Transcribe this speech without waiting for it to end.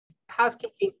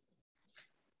housekeeping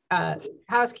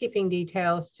housekeeping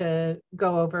details to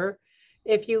go over.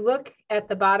 If you look at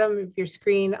the bottom of your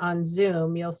screen on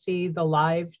Zoom, you'll see the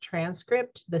live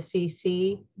transcript, the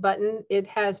CC button. It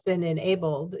has been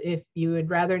enabled. If you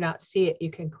would rather not see it, you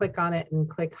can click on it and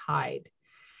click hide.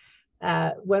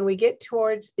 When we get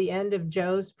towards the end of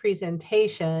Joe's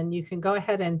presentation, you can go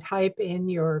ahead and type in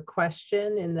your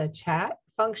question in the chat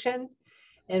function.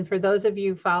 And for those of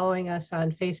you following us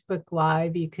on Facebook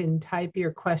Live, you can type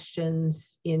your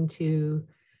questions into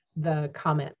the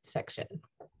comment section.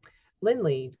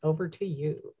 Lindley, over to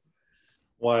you.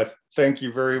 Well, thank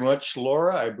you very much,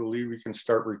 Laura. I believe we can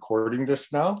start recording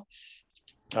this now.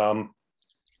 I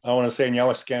want to say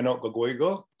Nyawaskano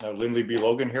Gogoigo. Lindley B.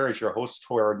 Logan here as your host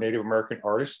for our Native American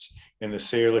artists in the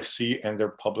Salish Sea and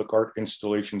their public art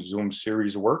installation Zoom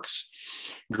series works.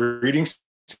 Greetings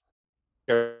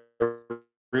to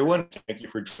everyone. Thank you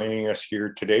for joining us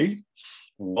here today.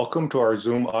 Welcome to our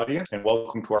Zoom audience and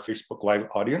welcome to our Facebook Live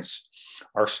audience.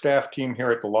 Our staff team here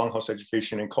at the Longhouse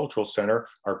Education and Cultural Center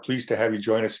are pleased to have you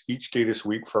join us each day this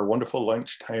week for a wonderful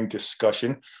lunchtime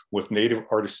discussion with Native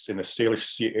artists in the Salish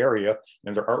Sea area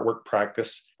and their artwork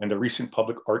practice and the recent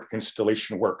public art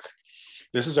installation work.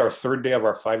 This is our third day of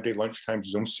our 5-day lunchtime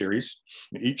Zoom series.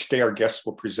 Each day our guests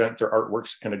will present their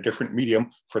artworks in a different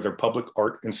medium for their public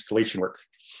art installation work.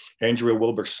 Andrea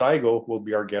Wilbur-Saigo will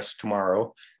be our guest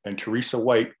tomorrow, and Teresa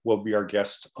White will be our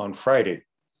guest on Friday.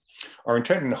 Our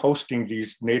intent in hosting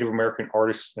these Native American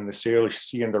artists in the Salish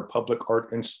Sea and their public art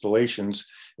installations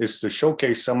is to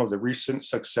showcase some of the recent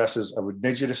successes of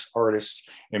Indigenous artists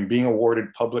in being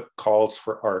awarded public calls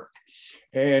for art,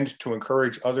 and to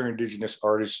encourage other Indigenous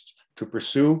artists to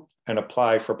pursue and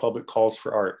apply for public calls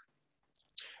for art.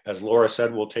 As Laura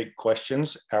said, we'll take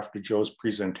questions after Joe's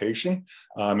presentation.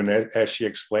 And as she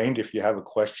explained, if you have a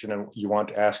question and you want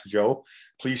to ask Joe,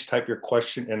 please type your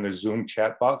question in the Zoom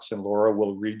chat box and Laura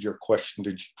will read your question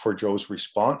for Joe's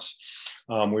response.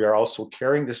 We are also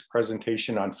carrying this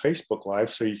presentation on Facebook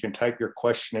Live, so you can type your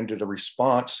question into the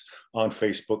response on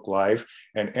Facebook Live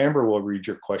and Amber will read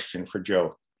your question for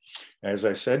Joe. As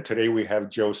I said, today we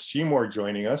have Joe Seymour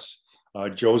joining us.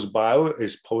 Joe's bio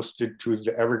is posted to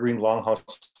the Evergreen Longhouse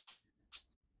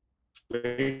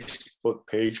Facebook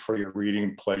page for your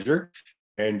reading pleasure.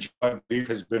 And Joe, I believe,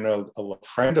 has been a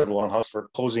friend of the Longhouse for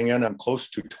closing in on close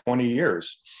to 20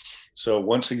 years. So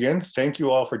once again, thank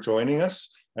you all for joining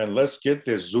us. And let's get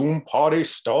this Zoom party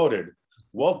started.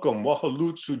 Welcome,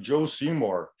 wahalatsu, Joe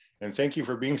Seymour. And thank you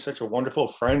for being such a wonderful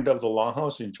friend of the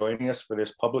Longhouse and joining us for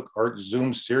this public art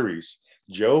Zoom series.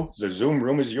 Joe, the Zoom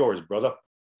room is yours, brother.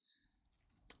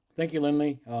 Thank you,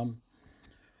 Lindley.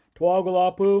 Twa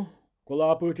Gulapu,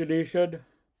 Gulapu Tadishad,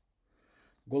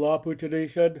 Gulapu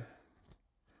Tadishad,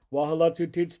 Wahalatsu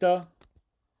Titsta,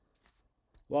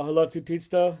 Wahalatsu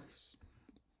Titsta,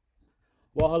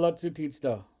 Wahalatsu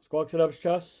Titsta, Squaxin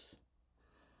Chus,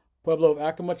 Pueblo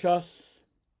Acoma Chus,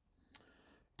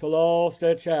 Tolal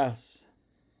Sted Chas.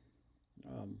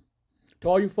 To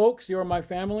all you folks, you are my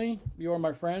family, you are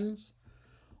my friends.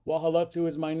 Wahalatsu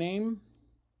is my name.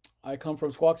 I come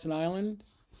from Squaxin Island,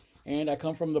 and I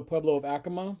come from the Pueblo of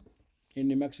Acoma in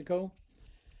New Mexico.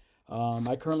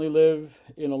 I currently live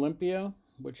in Olympia,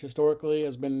 which historically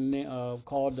has been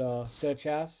called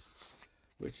Stechas,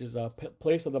 which is a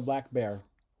place of the black bear.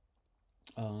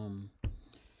 And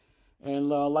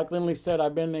like Lindley said,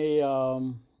 I've been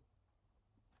a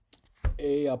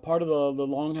part of the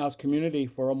Longhouse community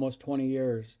for almost 20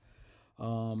 years.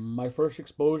 My first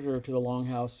exposure to the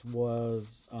Longhouse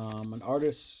was an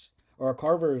artist or a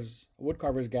wood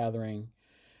carvers gathering.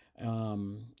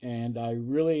 And I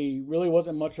really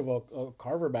wasn't much of a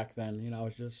carver back then. You know, I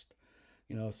was just,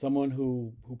 someone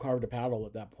who carved a paddle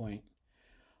at that point.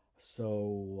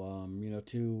 So,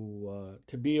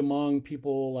 to be among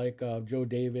people like Joe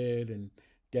David and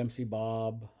Dempsey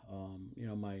Bob,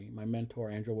 my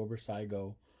mentor, Andrew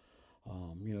Wilbur-Saigo,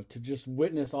 to just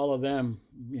witness all of them,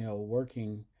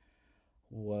 working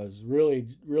was really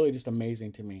just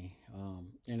amazing to me.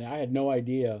 And I had no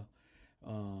idea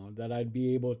that I'd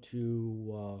be able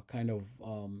to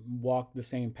walk the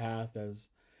same path as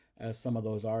some of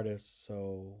those artists.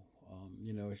 So,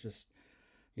 it's just,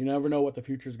 you never know what the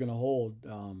future is going to hold.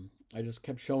 I just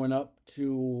kept showing up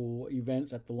to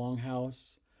events at the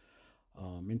Longhouse.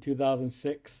 In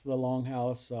 2006, the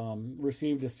Longhouse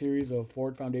received a series of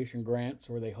Ford Foundation grants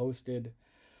where they hosted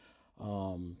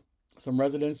some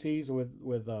residencies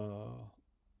with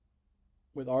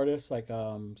artists like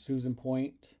Susan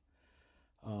Point.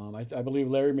 I believe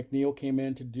Larry McNeil came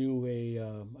in to do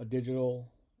a digital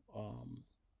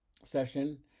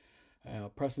session.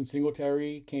 Preston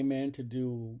Singletary came in to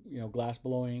do glass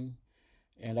blowing,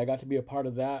 and I got to be a part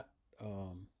of that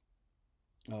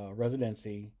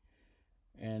residency.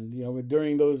 And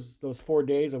during those 4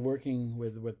 days of working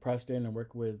with Preston and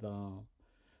work with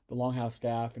the Longhouse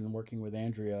staff and working with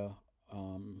Andrea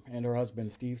and her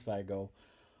husband Steve Saigo,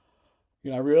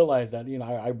 I realized that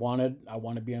I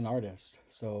want to be an artist.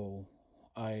 So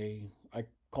I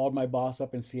called my boss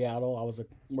up in Seattle. I was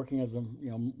working as a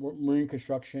marine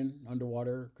construction,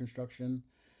 underwater construction.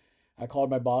 I called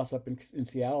my boss up in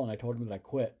Seattle and I told him that I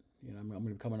quit. I'm going to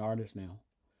become an artist now.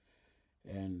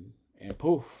 And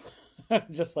poof,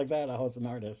 just like that, I was an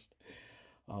artist.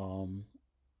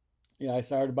 I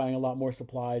started buying a lot more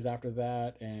supplies after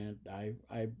that, and I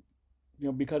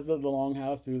because of the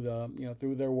Longhouse,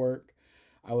 through their work,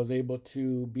 I was able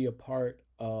to be a part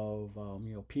of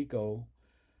PICO,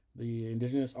 the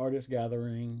Indigenous Artist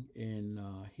Gathering in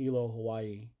Hilo,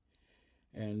 Hawaii,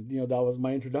 and that was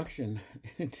my introduction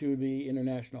to the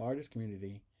international artist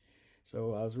community.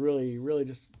 So I was really, really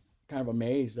just kind of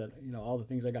amazed at all the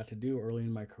things I got to do early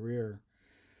in my career,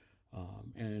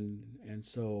 and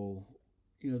so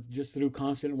just through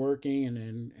constant working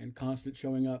and constant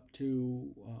showing up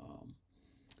to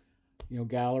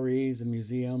galleries and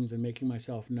museums and making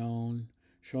myself known,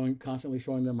 constantly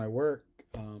showing them my work.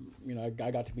 I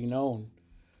got to be known,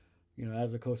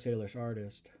 as a Coast Salish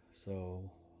artist. So,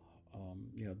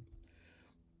 and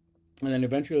then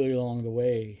eventually along the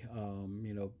way,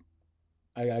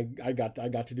 I got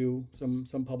to do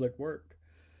some public work.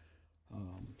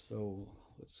 So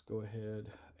let's go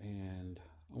ahead and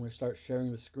I'm going to start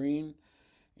sharing the screen,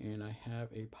 and I have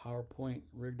a PowerPoint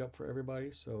rigged up for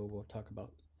everybody. So we'll talk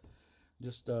about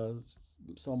just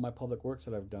some of my public works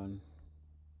that I've done.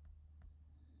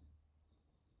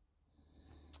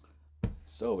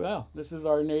 So yeah, this is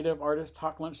our Native Artist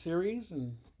Talk Lunch series,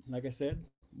 and like I said,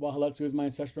 Wahalatsu is my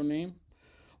ancestral name.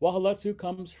 Wahalatsu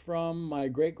comes from my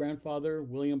great-grandfather,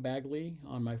 William Bagley,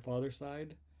 on my father's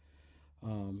side.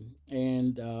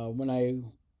 And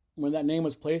when that name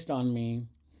was placed on me,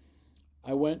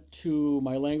 I went to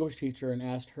my language teacher and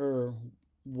asked her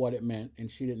what it meant, and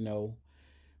she didn't know.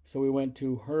 So we went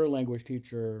to her language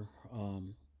teacher,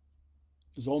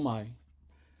 Zolmai,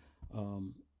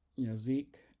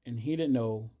 Zeke, and he didn't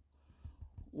know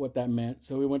what that meant.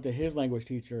 So we went to his language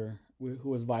teacher, who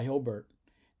was Vi Hilbert,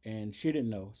 and she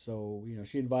didn't know. So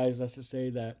she advised us to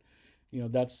say that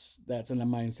that's in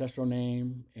my ancestral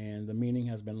name, and the meaning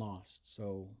has been lost.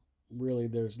 So really,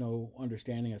 there's no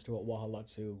understanding as to what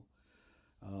Wahalatsu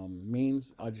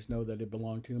means. I just know that it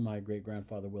belonged to my great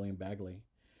grandfather William Bagley,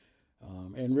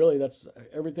 and really that's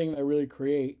everything I really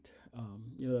create.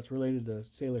 That's related to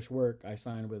Salish work, I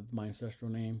sign with my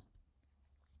ancestral name.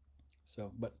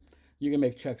 So, but you can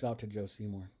make checks out to Joe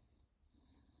Seymour.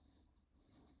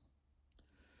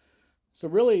 So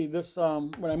really, this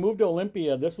when I moved to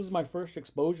Olympia, this was my first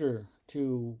exposure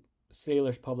to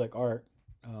Salish public art.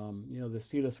 The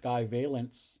Sea to Sky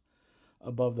valance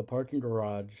above the parking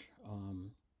garage,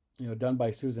 done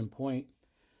by Susan Point.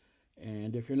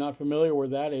 And if you're not familiar where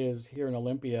that is here in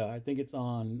Olympia, I think it's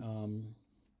on,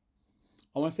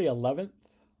 I want to say 11th.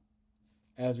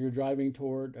 As you're driving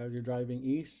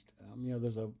east,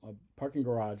 there's a parking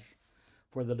garage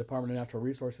for the Department of Natural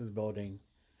Resources building,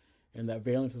 and that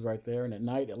valance is right there. And at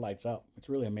night, it lights up. It's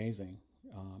really amazing,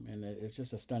 and it's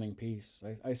just a stunning piece.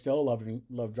 I still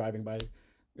love driving by.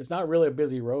 It's not really a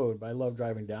busy road, but I love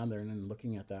driving down there and then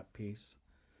looking at that piece.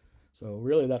 So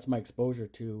really, that's my exposure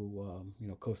to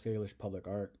Coast Salish public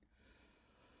art.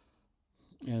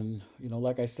 And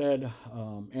like I said,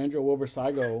 Andrea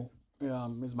Wilbur-Saigo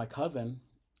is my cousin,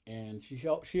 and she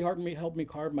helped me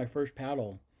carve my first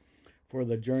paddle for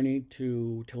the journey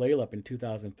to Tulalip in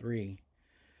 2003.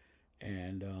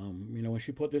 And when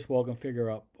she put this welcome figure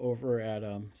up over at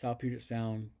South Puget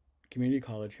Sound Community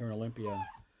College here in Olympia,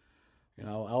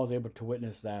 I was able to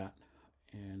witness that.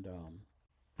 And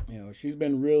she's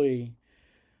been really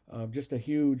just a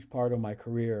huge part of my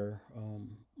career.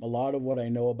 A lot of what I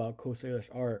know about Coast Salish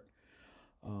art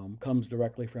comes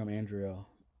directly from Andrea,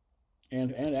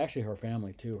 and actually her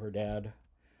family too. Her dad,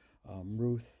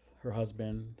 Ruth, her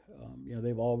husband.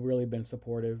 They've all really been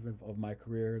supportive of my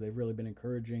career. They've really been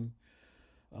encouraging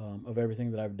of everything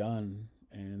that I've done,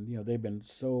 and they've been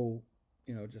so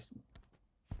just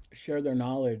share their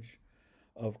knowledge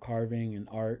of carving and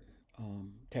art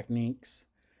techniques.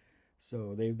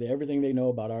 So everything they know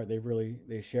about art,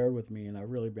 they shared with me, and I've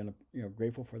really been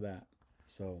grateful for that.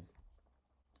 So,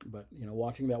 but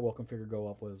watching that welcome figure go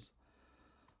up was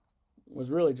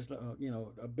really just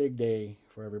a big day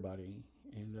for everybody,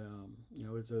 and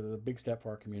it's a big step for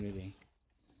our community.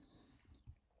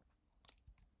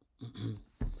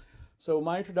 So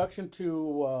my introduction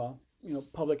to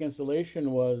public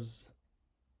installation was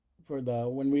for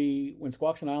when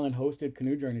Squaxin Island hosted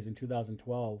canoe journeys in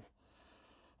 2012.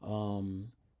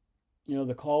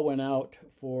 The call went out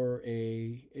for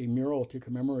a mural to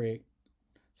commemorate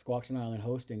Squaxin Island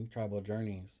hosting tribal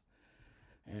journeys,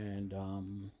 and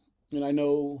I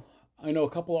know a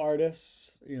couple of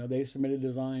artists. They submitted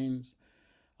designs,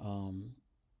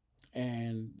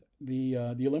 and the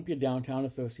Olympia Downtown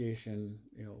Association,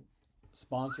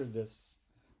 sponsored this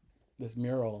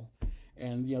mural,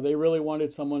 and they really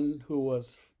wanted someone who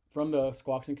was from the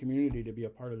Squaxin community to be a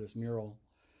part of this mural,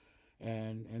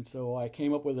 and so I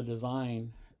came up with a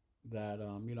design that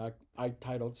I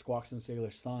titled Squaxin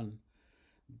Salish Sun,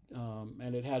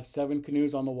 and it had 7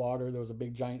 canoes on the water. There was a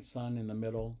big giant sun in the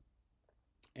middle,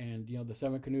 and the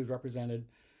 7 canoes represented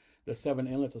the 7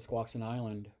 inlets of Squaxin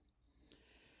Island,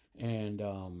 and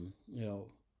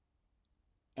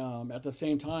at the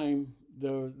same time,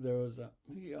 there was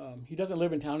he doesn't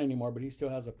live in town anymore, but he still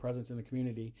has a presence in the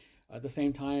community. At the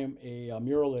same time, a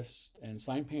muralist and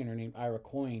sign painter named Ira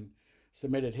Coyne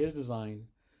submitted his design,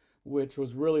 which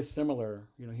was really similar.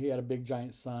 He had a big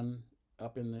giant sun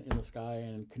up in the sky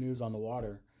and canoes on the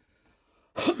water.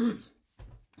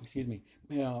 Excuse me.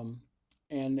 And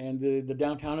the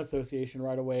Downtown Association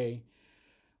right away,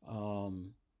 saw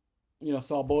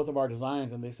both of our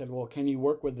designs, and they said, "Well, can you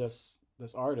work with this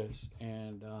artist?"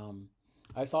 And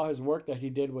I saw his work that he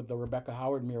did with the Rebecca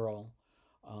Howard mural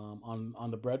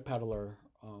on the bread peddler,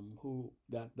 who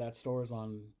that store is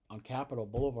on Capitol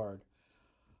Boulevard,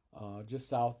 just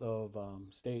south of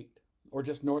State, or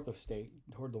just north of State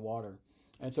toward the water.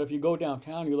 And so if you go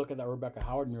downtown, you look at that Rebecca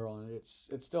Howard mural, and it's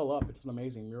still up. It's an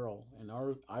amazing mural, and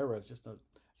Ira is just a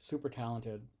super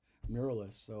talented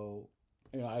muralist. So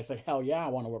I said, hell yeah, I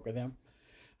want to work with him.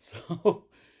 So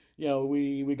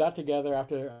we got together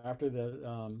after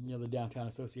the Downtown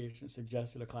Association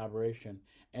suggested a collaboration,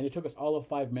 and it took us all of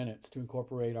 5 minutes to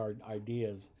incorporate our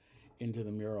ideas into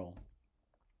the mural.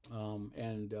 When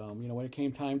it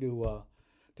came time to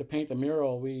paint the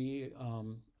mural, we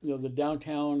the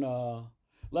downtown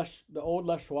the old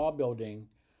Les Schwab building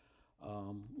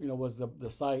was the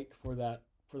site for that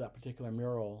particular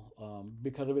mural,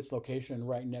 because of its location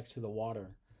right next to the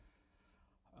water.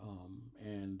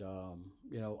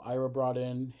 Ira brought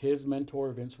in his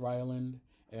mentor, Vince Ryland,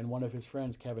 and one of his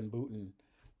friends, Kevin Booten,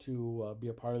 to be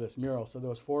a part of this mural. So there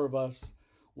was 4 of us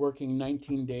working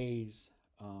 19 days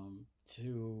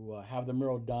to have the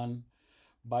mural done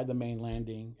by the main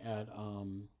landing at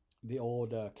the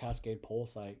old Cascade Pole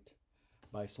site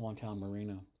by Swantown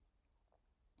Marina.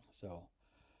 So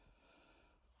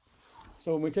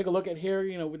when we take a look at here,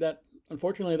 with that,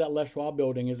 unfortunately, that Les Schwab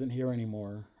building isn't here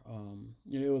anymore.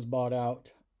 It was bought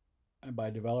out by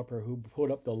a developer who put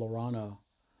up the Lorana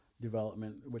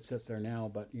development, which sits there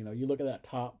now. But you look at that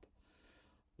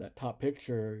top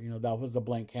picture, that was the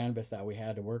blank canvas that we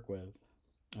had to work with.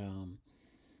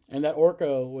 And that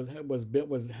orca was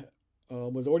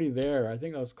already there. I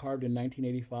think that was carved in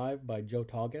 1985 by Joe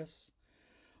Tagas.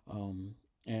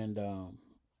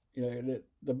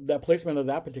 That placement of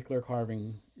that particular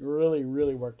carving really,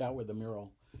 really worked out with the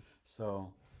mural.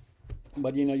 So,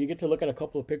 but you get to look at a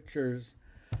couple of pictures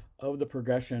of the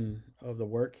progression of the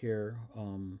work here.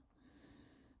 You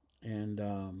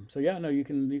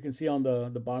can see on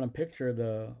the bottom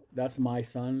picture that's my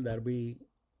sun that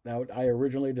I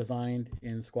originally designed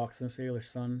in Squaxin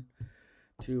Salish Sun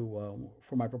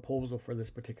for my proposal for this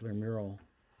particular mural.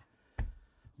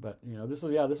 But this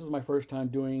was my first time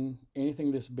doing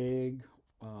anything this big.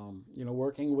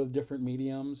 Working with different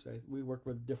mediums. We worked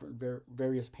with different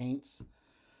various paints,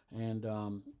 and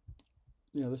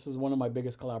this is one of my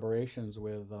biggest collaborations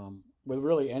with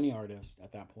really any artist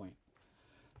at that point.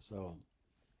 So,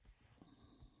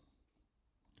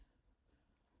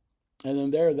 and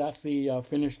then that's the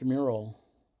finished mural.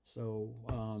 So,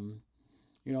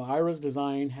 Ira's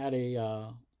design had he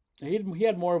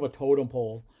had more of a totem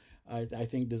pole, I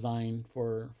think, design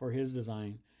for his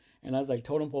design. And I was like,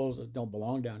 totem poles don't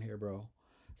belong down here, bro.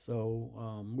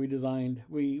 So we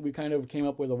kind of came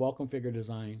up with a welcome figure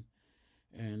design,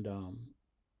 and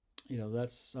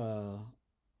that's our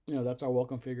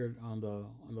welcome figure on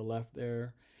the left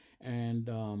there. And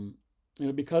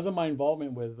because of my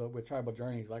involvement with Tribal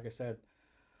Journeys, like I said,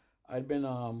 I'd been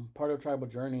part of Tribal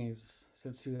Journeys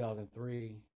since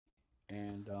 2003,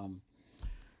 and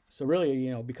so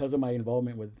really, because of my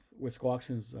involvement with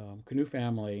Squaxin's canoe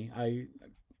family, I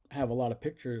have a lot of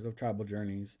pictures of Tribal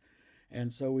Journeys.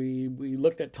 And so we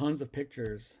looked at tons of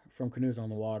pictures from canoes on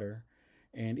the water.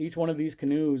 And each one of these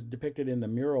canoes depicted in the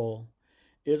mural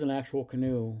is an actual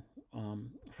canoe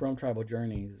from Tribal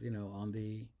Journeys, on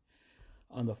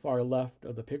on the far left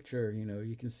of the picture,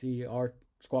 you can see our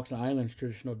Squaxin Island's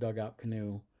traditional dugout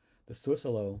canoe, the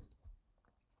Swissalo.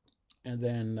 And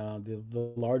then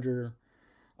the larger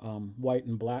white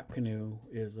and black canoe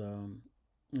is,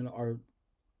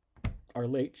 our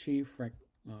late chief Frank,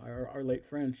 our late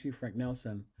friend Chief Frank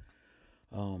Nelson.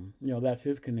 That's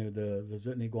his canoe, the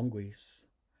Zitni Guanguis.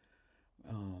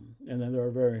 And then there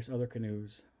are various other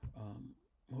canoes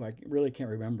who I really can't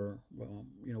remember,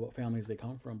 what families they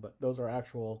come from, but those are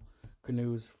actual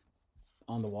canoes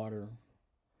on the water.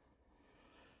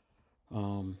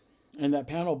 And that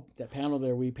panel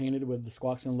there, we painted with the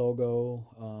Squaxin logo.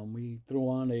 We threw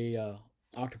on a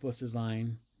octopus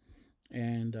design,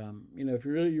 and if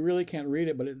you really can't read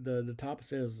it, but the top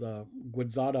says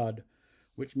Guitzadad,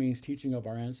 which means teaching of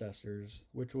our ancestors,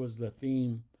 which was the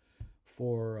theme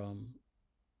for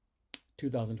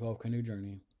 2012 Canoe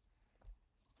Journey.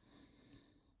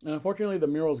 And unfortunately, the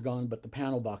mural's gone, but the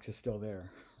panel box is still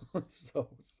there. So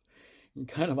it's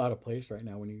kind of out of place right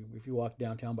now if you walk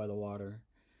downtown by the water.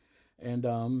 And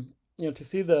to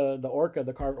see the orca,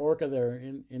 the carved orca there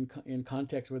in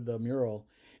context with the mural,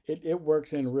 it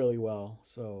works in really well.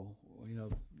 So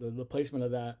the placement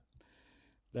of that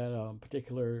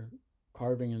particular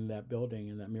carving in that building,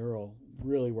 in that mural,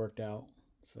 really worked out.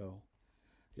 So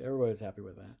yeah, everybody's happy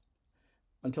with that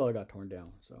until it got torn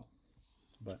down. So,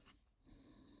 but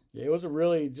yeah, it was a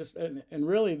really and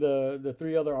really the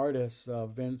three other artists,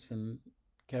 Vince and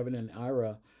Kevin and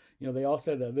Ira, they all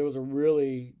said that there was a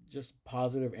really just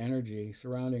positive energy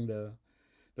surrounding the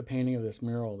painting of this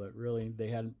mural that really they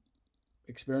hadn't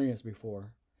experienced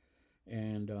before.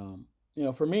 And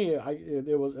for me, I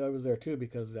was there too,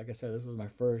 because like I said, this was my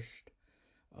first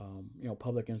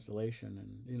public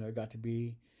installation, and it got to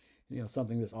be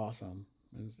something this awesome,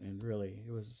 and really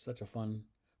it was such a fun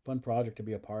project to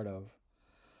be a part of.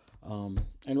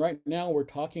 And right now we're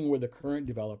talking with the current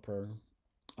developer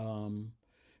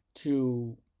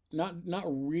to not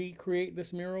recreate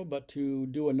this mural, but to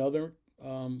do another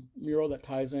mural that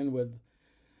ties in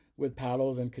with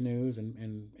paddles and canoes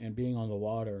and being on the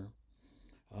water.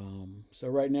 So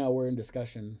right now we're in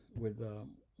discussion with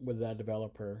that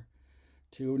developer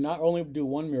to not only do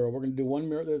one mural. We're going to do one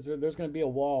mural. There's going to be a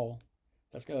wall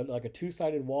that's got like a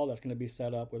two-sided wall that's going to be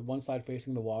set up with one side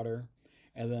facing the water,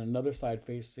 and then another side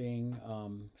facing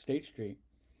State Street.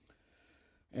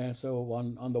 And so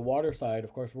on the water side,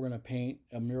 of course, we're going to paint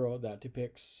a mural that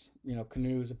depicts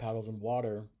canoes and paddles in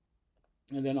water,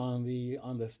 and then on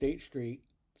the State Street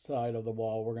side of the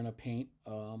wall, we're going to paint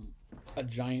a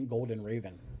giant golden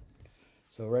raven.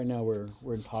 So right now we're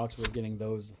in talks with getting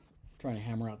those, trying to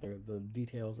hammer out the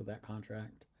details of that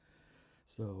contract.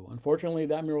 So unfortunately,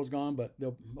 that mural's gone, but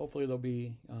hopefully there'll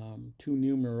be two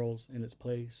new murals in its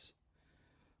place.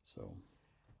 So,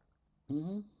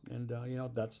 and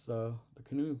that's the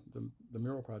canoe, the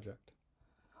mural project.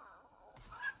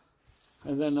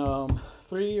 And then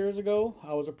 3 years ago,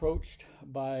 I was approached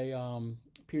by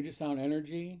Puget Sound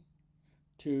Energy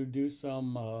to do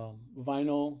some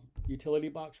vinyl utility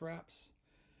box wraps.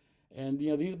 And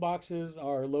these boxes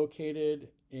are located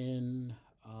in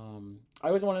I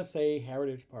always want to say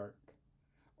Heritage Park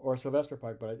or Sylvester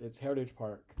Park, but it's Heritage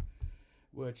Park,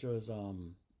 which was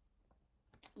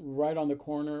right on the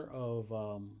corner of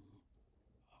I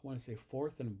want to say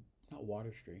 4th and not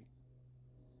Water Street.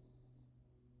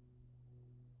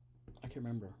 I can't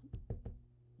remember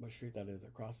what street that is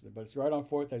that crosses it, but it's right on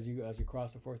 4th as you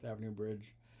cross the 4th Avenue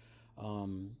Bridge.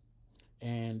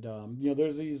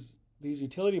 There's these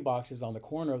utility boxes on the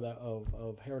corner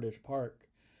of Heritage Park,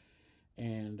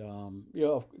 and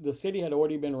the city had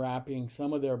already been wrapping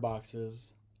some of their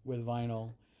boxes with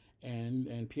vinyl,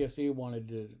 and PSE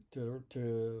wanted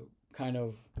to kind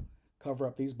of cover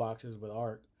up these boxes with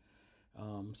art.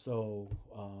 So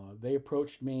they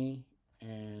approached me,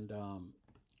 and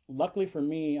luckily for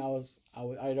me, I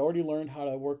had already learned how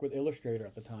to work with Illustrator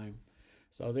at the time,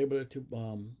 so I was able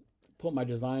to put my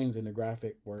designs into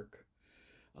graphic work.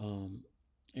 And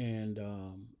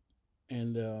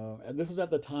this was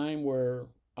at the time where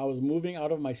I was moving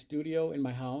out of my studio in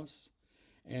my house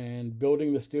and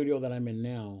building the studio that I'm in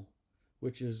now,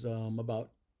 which is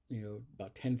about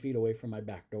 10 feet away from my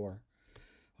back door.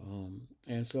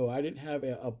 And so I didn't have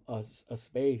a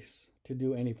space to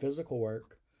do any physical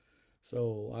work.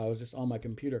 So I was just on my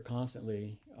computer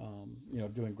constantly,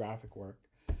 doing graphic work.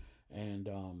 And,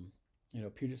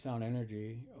 Puget Sound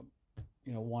Energy,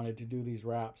 wanted to do these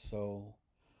wraps. So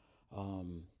I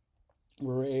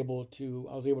was able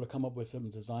to come up with some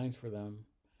designs for them.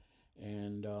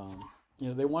 And,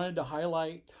 they wanted to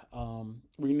highlight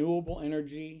renewable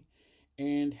energy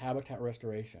and habitat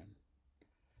restoration.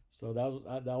 So those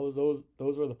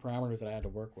were the parameters that I had to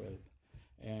work with,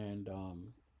 and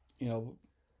you know,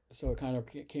 so it kind of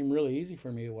came really easy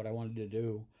for me what I wanted to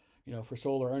do. You know, for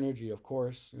solar energy, of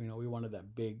course, you know, we wanted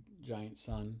that big giant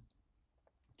sun,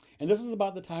 and this is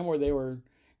about the time where they were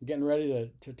getting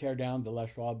ready to tear down the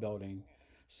Les Schwab building.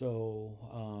 So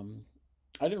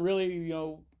I didn't really, you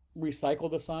know, recycle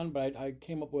the sun, but I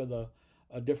came up with a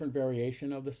different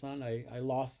variation of the sun. I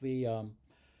lost the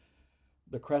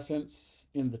crescents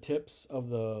in the tips of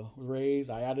the rays.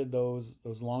 I added those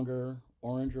longer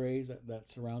orange rays that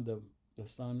surround the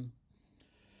sun,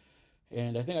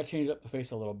 and I think I changed up the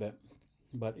face a little bit.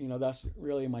 But you know, that's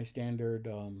really my standard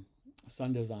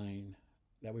sun design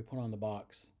that we put on the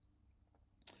box.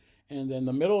 And then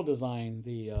the middle design,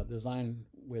 the design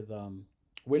with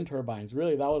wind turbines,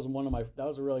 really that was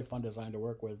a really fun design to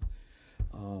work with,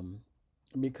 um,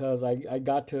 because I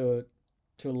got to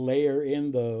layer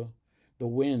in the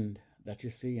wind that you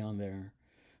see on there.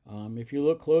 If you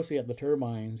look closely at the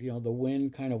turbines, you know, the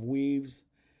wind kind of weaves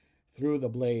through the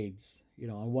blades. You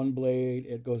know, on one blade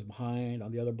it goes behind,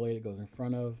 on the other blade it goes in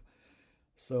front of.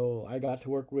 So I got to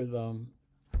work with,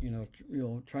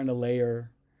 trying to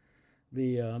layer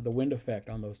the wind effect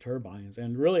on those turbines.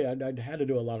 And really, I had to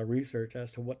do a lot of research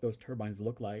as to what those turbines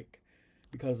look like,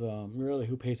 because really,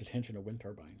 who pays attention to wind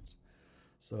turbines?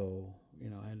 So you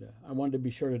know, I wanted to be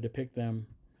sure to depict them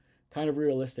kind of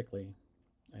realistically,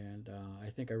 and I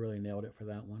think I really nailed it for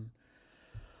that one.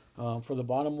 For the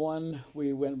bottom one,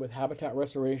 we went with habitat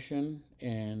restoration,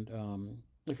 and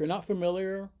if you're not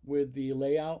familiar with the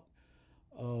layout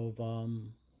of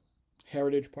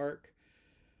Heritage Park,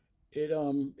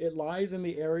 it lies in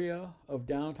the area of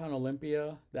downtown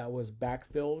Olympia that was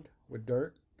backfilled with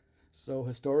dirt. So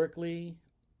historically,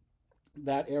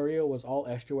 that area was all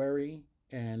estuary,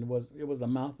 and it was the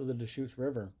mouth of the Deschutes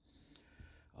River.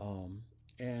 Um,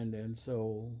 and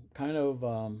so kind of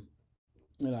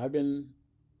I've been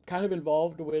kind of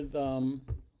involved with the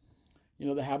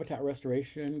habitat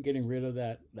restoration, getting rid of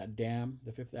that dam,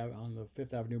 on the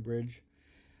Fifth Avenue Bridge,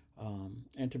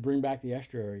 and to bring back the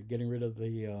estuary, getting rid of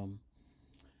the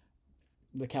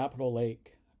Capitol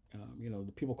Lake.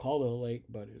 The people call it a lake,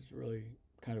 but it's really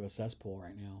kind of a cesspool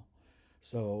right now.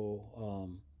 So,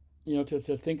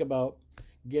 to think about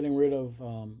getting rid of,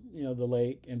 the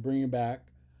lake and bringing back,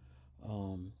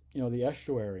 the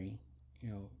estuary,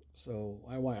 so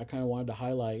I kind of wanted to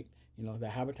highlight, the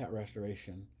habitat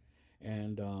restoration.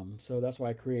 And so that's why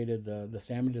I created the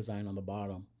salmon design on the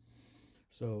bottom.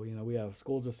 So, we have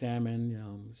schools of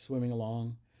salmon, swimming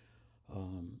along.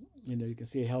 You can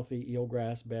see a healthy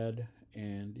eelgrass bed,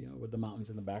 and with the mountains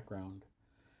in the background.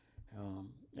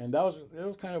 And it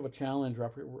was kind of a challenge,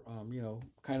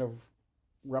 kind of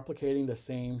replicating the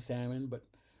same salmon, but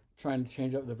trying to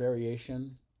change up the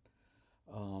variation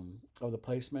of the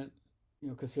placement.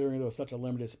 Considering there was such a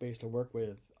limited space to work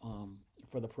with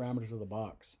for the parameters of the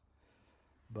box.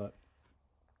 But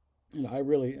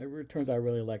it turns out I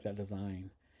really like that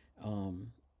design.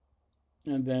 And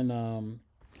then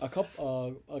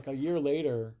like a year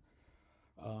later,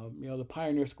 the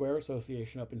Pioneer Square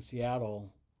Association up in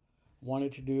Seattle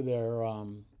wanted to do their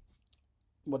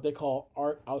what they call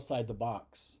Art Outside the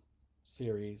Box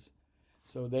series.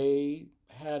 So they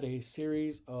had a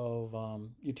series of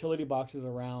utility boxes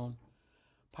around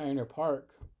Pioneer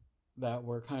Park that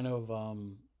were kind of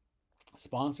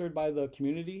sponsored by the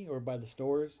community or by the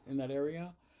stores in that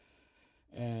area.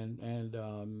 And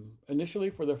initially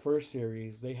for their first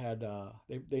series, they had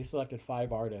they selected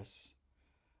 5 artists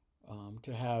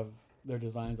to have their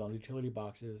designs on utility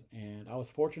boxes, and I was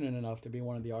fortunate enough to be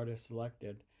one of the artists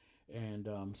selected.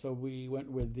 And so we went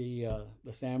with the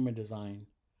salmon design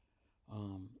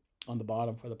on the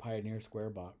bottom for the Pioneer Square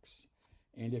box.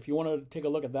 And if you want to take a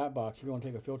look at that box, if you want to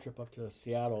take a field trip up to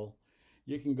Seattle,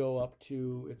 you can go up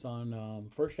to, it's on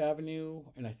First Avenue,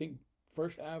 and I think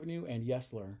First Avenue and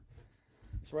Yesler.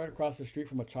 It's right across the street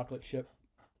from a chocolate chip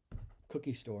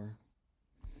cookie store.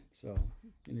 So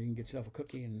you can get yourself a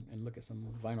cookie and look at some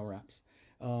vinyl wraps.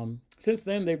 Since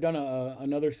then, they've done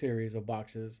another series of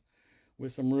boxes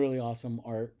with some really awesome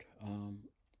art.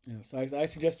 So I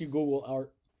suggest you Google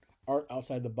art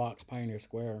outside the box Pioneer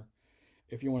Square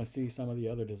if you want to see some of the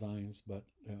other designs. But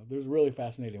there's really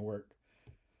fascinating work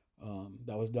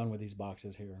that was done with these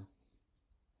boxes here.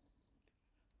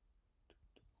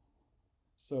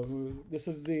 So this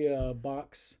is the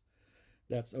box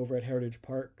that's over at Heritage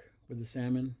Park with the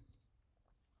salmon.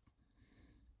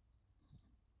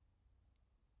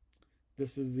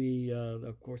 This is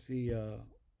of course, the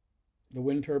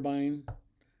wind turbine,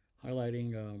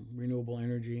 highlighting renewable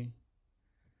energy.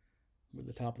 with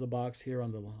the top of the box here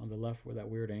on the left with that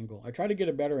weird angle. I tried to get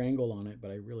a better angle on it,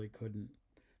 but I really couldn't.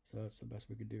 So that's the best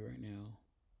we could do right now.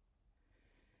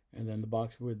 And then the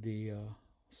box with the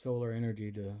solar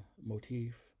energy to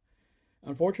motif.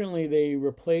 Unfortunately, they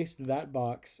replaced that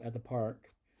box at the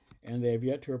park, and they have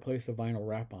yet to replace the vinyl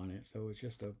wrap on it. So it's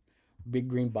just a big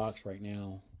green box right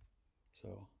now.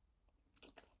 So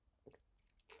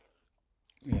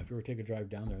yeah, if you were to take a drive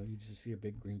down there, you just see a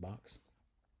big green box.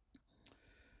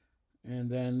 And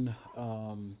then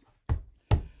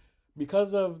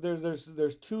because of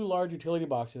there's two large utility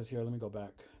boxes here. Let me go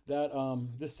back. That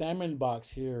this salmon box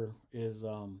here is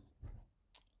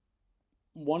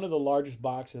one of the largest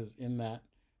boxes in that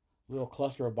little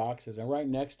cluster of boxes, and right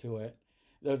next to it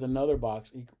there's another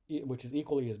box which is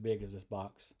equally as big as this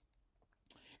box,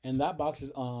 and that box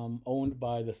is owned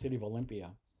by the city of Olympia.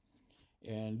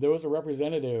 And there was a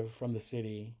representative from the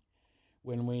city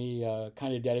when we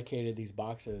kind of dedicated these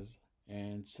boxes,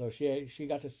 and so she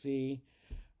got to see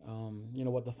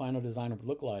what the final design would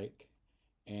look like.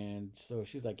 And so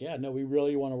she's like, yeah, no, we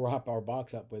really want to wrap our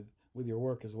box up with your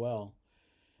work as well.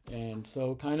 And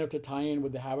so kind of to tie in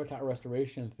with the habitat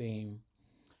restoration theme,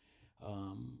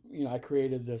 I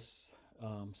created this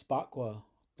Squaxin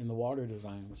in the water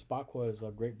design. Squaxin is a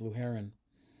great blue heron.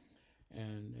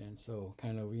 And so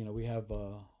kind of, we have,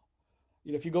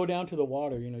 if you go down to the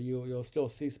water, you'll still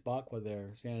see Squaxin there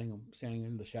standing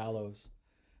in the shallows,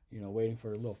 waiting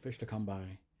for a little fish to come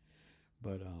by.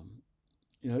 But,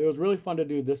 it was really fun to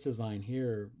do this design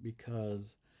here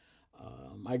because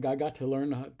I got to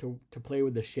learn how to play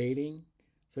with the shading.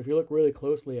 So if you look really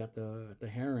closely at the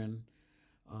heron,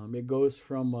 it goes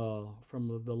from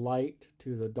the light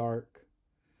to the dark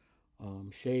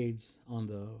shades on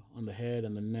the head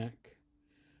and the neck.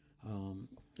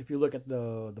 If you look at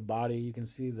the body, you can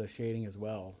see the shading as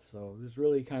well. So there's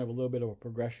really kind of a little bit of a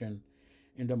progression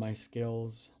into my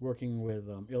skills working with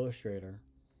Illustrator.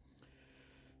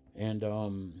 And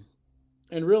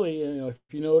really, if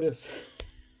you notice,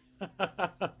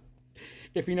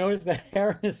 if you notice, the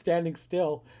heron is standing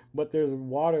still, but there's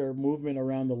water movement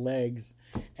around the legs,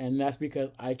 and that's because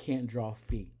I can't draw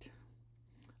feet.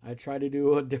 I try to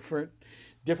do a different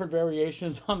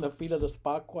variations on the feet of the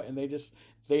Squaxin, and they just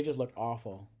looked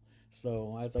awful.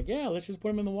 So I was like, yeah, let's just put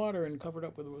them in the water and cover it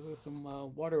up with some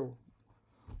water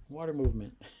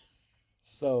movement.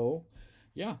 So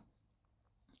yeah,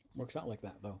 works out like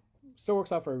that though. Still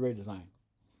works out for a great design.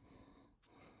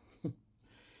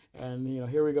 And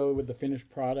here we go with the finished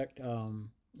product.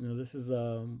 This is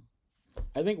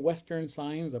I think Western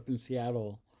Signs up in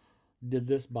Seattle did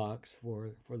this box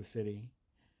for the city,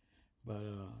 but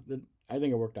I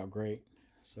think it worked out great.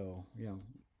 So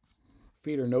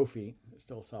feet or no feet, it's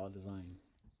still a solid design.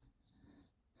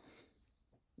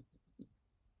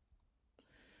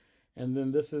 And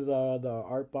then this is the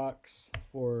art box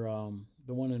for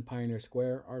the one in Pioneer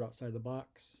Square, art outside the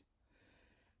box.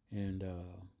 And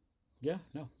yeah,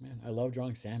 no, man, I love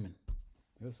drawing salmon.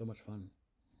 It was so much fun.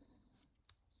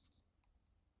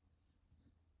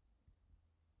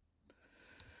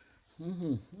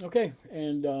 Okay,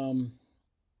 and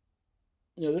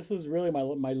this is really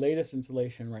my latest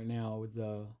installation right now. With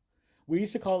we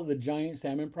used to call it the Giant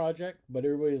Salmon Project, but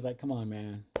everybody's like, "Come on,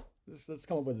 man, let's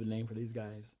come up with a name for these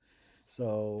guys."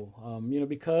 So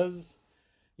because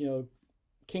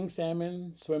king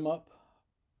salmon swim up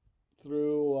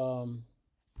through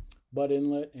Butt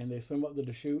Inlet, and they swim up the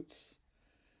Deschutes.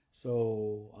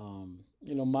 So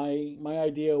my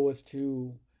idea was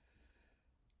to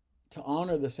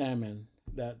honor the salmon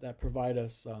that provide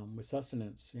us with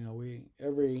sustenance. We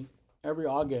every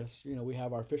August, we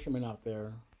have our fishermen out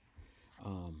there,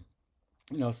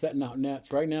 setting out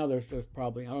nets. Right now, there's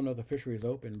probably, I don't know if the fishery is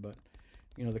open, but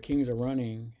the kings are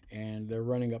running, and they're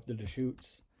running up the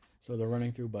Deschutes, so they're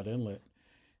running through Butt Inlet,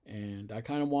 and I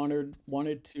kind of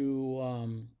wanted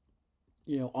to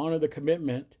honor the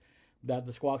commitment that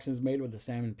the Squaxins made with the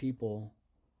salmon people,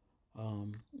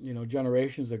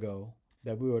 generations ago,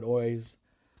 that we would always,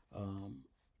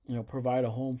 provide a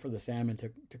home for the salmon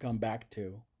to come back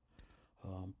to,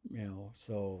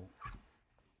 so,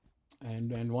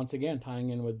 and once again,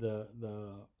 tying in with the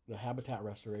habitat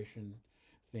restoration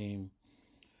theme,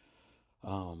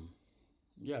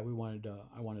 yeah, I wanted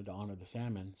to honor the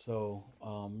salmon. So,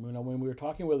 when we were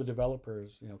talking with the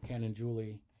developers, Ken and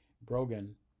Julie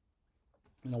Brogan,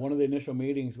 one of the initial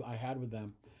meetings I had with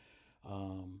them,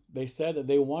 they said that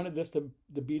they wanted this to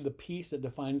be the piece that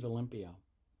defines Olympia,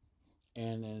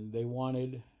 and they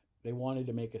wanted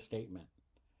to make a statement,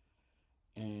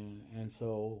 and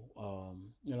so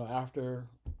after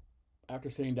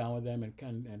sitting down with them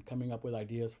and coming up with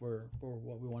ideas for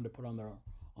what we wanted to put on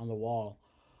the wall,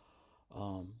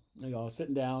 I was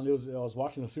sitting down. I was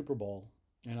watching the Super Bowl,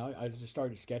 and I just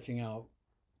started sketching out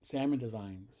salmon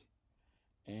designs.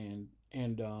 And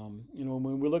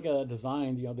when we look at a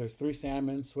design, there's three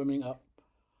salmon swimming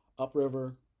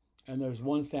upriver, and there's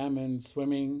one salmon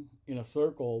swimming in a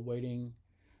circle, waiting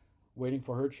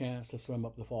for her chance to swim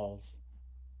up the falls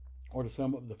or to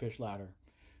swim up the fish ladder.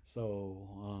 So,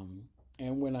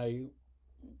 and when I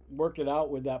worked it out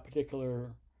with that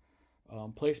particular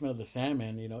placement of the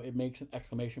salmon, it makes an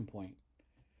exclamation point.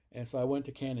 And so I went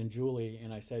to Ken and Julie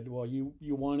and I said, well, you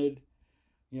wanted,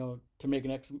 you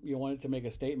wanted to make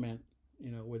a statement,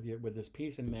 with this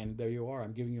piece, and there you are.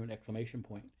 I'm giving you an exclamation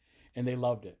point, and they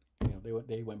loved it.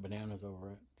 They went bananas over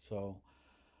it. So,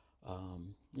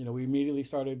 we immediately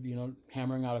started,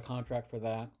 hammering out a contract for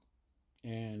that,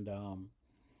 and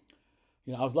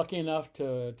I was lucky enough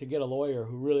to get a lawyer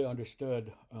who really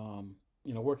understood,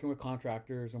 working with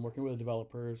contractors and working with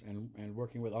developers and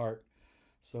working with art.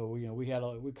 So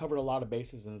we covered a lot of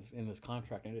bases in this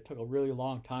contract, and it took a really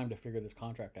long time to figure this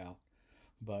contract out.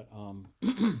 But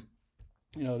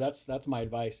that's my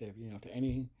advice, if to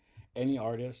any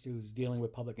artist who's dealing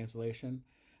with public installation,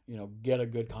 get a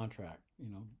good contract.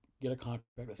 Get a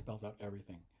contract that spells out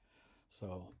everything.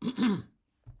 So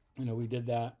we did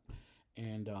that,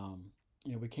 and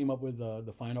we came up with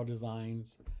the final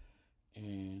designs,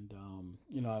 and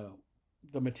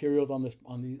the materials on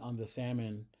the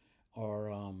salmon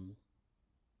are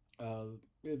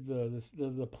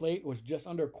the plate was just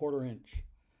under a quarter inch,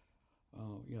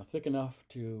 thick enough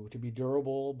to be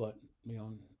durable, but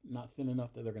not thin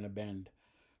enough that they're going to bend.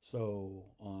 So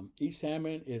each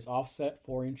salmon is offset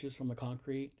 4 inches from the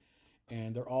concrete,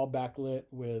 and they're all backlit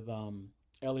with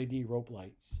LED rope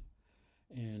lights.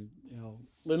 And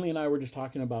Lindley and I were just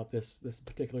talking about this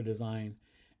particular design,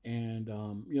 and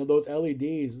those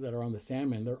LEDs that are on the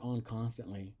salmon, they're on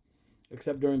constantly,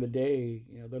 except during the day,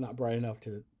 they're not bright enough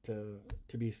to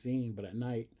be seen. But at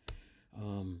night,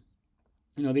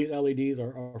 these LEDs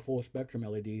are full spectrum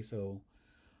LEDs. So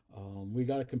we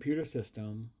got a computer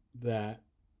system that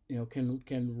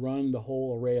can run the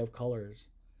whole array of colors.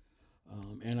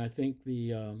 And I think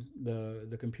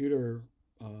the computer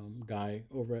guy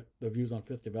over at the Views on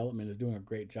Fifth Development is doing a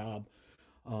great job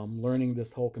learning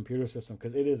this whole computer system,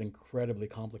 because it is incredibly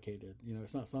complicated.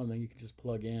 It's not something you can just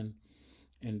plug in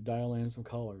and dial in some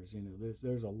colors.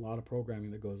 There's a lot of programming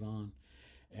that goes on,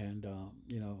 and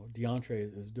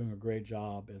DeAndre is doing a great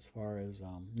job as far as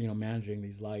managing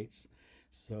these lights.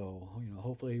 So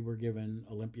hopefully we're giving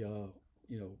Olympia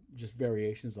just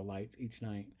variations of lights each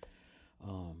night.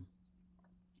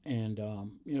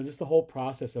 Just the whole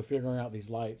process of figuring out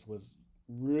these lights was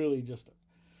really just,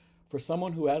 for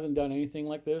someone who hasn't done anything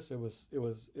like this, it was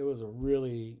a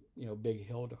really big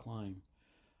hill to climb.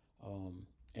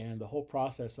 And the whole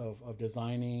process of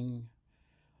designing,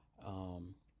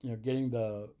 getting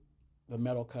the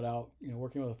metal cut out,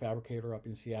 working with a fabricator up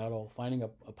in Seattle, finding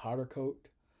a powder coat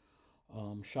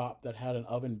shop that had an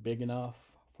oven big enough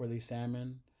for these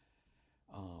salmon.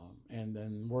 And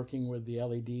then working with the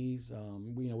LEDs,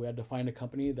 we had to find a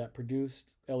company that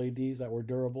produced LEDs that were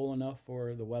durable enough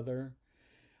for the weather,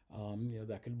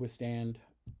 that could withstand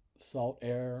salt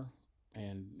air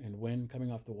and wind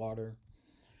coming off the water.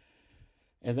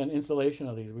 And then installation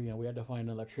of these, we had to find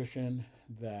an electrician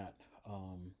that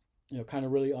kind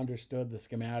of really understood the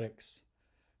schematics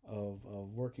of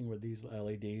working with these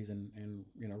LEDs and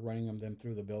running them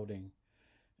through the building,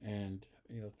 and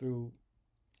through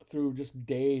just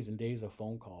days and days of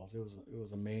phone calls. It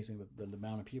was amazing the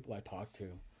amount of people I talked to.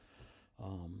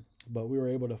 But we were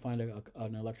able to find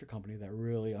an electric company that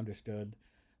really understood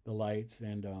the lights,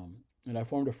 and I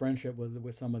formed a friendship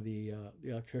with some of the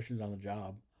electricians on the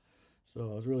job.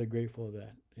 So I was really grateful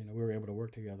that we were able to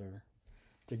work together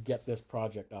to get this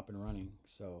project up and running.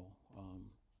 So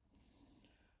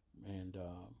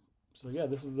so yeah,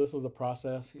 this was a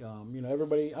process.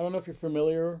 Everybody, I don't know if you're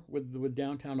familiar with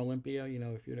downtown Olympia.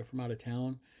 If you're from out of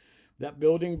town, that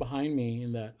building behind me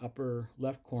in that upper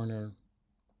left corner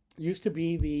used to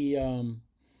be the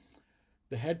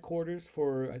headquarters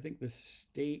for, I think, the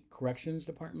state corrections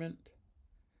department,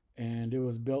 and it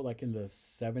was built like in the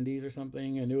 70s or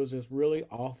something, and it was this really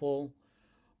awful,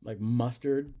 like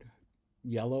mustard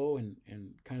yellow and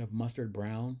kind of mustard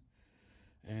brown.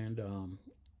 And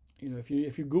if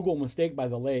you Google "mistake by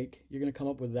the lake," you're going to come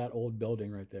up with that old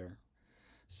building right there.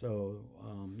 So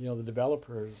the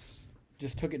developers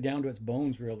just took it down to its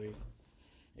bones, really.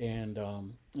 And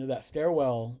that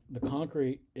stairwell, the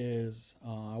concrete is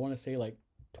I want to say like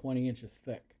 20 inches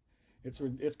thick.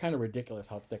 It's kind of ridiculous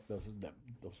how thick those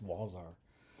walls are.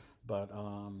 But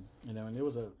and it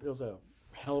was a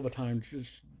hell of a time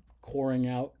just coring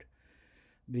out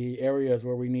the areas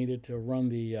where we needed to run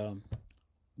the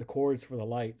cords for the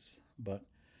lights. But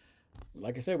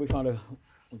like I said, we found a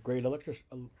great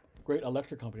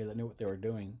electric company that knew what they were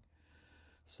doing.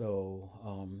 So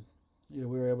we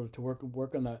were able to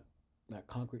work on that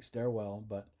concrete stairwell.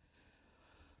 But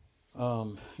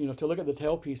to look at the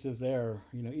tail pieces there,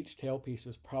 each tail piece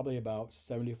was probably about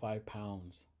 75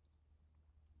 pounds.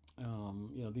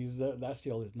 That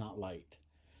steel is not light.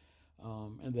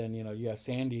 And then you have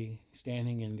Sandy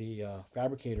standing in the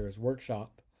fabricator's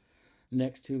workshop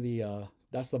next to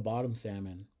that's the bottom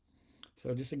salmon.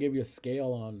 So just to give you a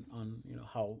scale on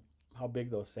how big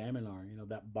those salmon are,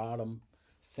 that bottom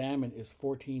salmon is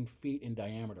 14 feet in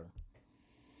diameter,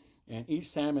 and each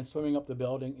salmon swimming up the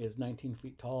building is 19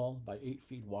 feet tall by 8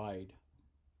 feet wide.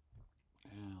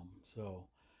 So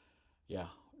yeah,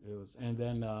 it was. And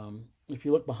then if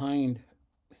you look behind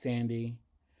Sandy,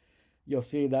 you'll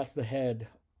see that's the head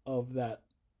of that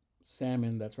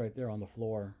salmon that's right there on the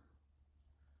floor.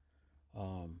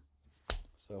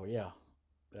 So yeah,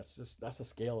 that's the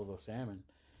scale of those salmon.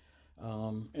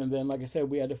 And then, like I said,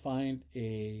 we had to find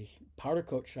a powder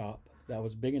coat shop that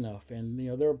was big enough. And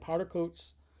there were powder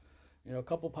coats, a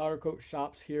couple powder coat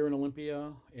shops here in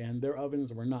Olympia, and their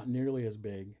ovens were not nearly as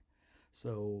big.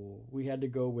 So we had to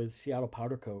go with Seattle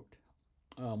Powder Coat,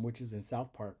 which is in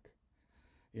South Park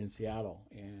in Seattle.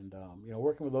 And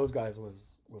working with those guys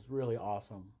was really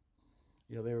awesome.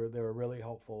 They were really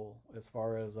helpful as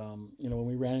far as when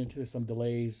we ran into some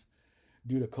delays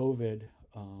due to COVID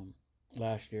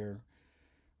last year,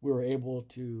 we were able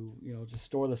to just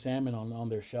store the salmon on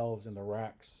their shelves in the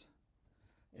racks,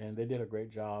 and they did a great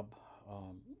job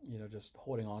just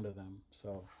holding on to them.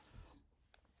 So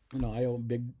I owe a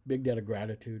big debt of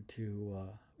gratitude to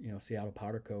Seattle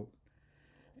Powder Coat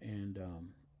and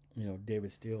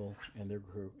David Steele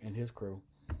and his crew.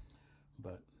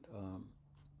 But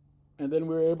and then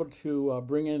we were able to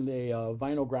bring in a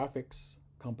vinyl graphics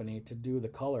company to do the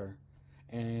color.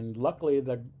 And luckily,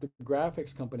 the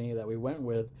graphics company that we went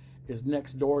with is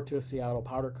next door to Seattle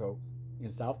Powder Coat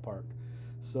in South Park.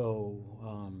 So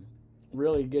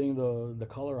really getting the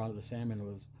color onto the salmon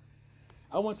was,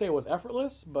 I wouldn't say it was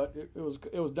effortless, but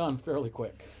it was done fairly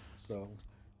quick. So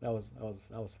that was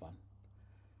fun.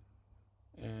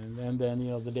 And then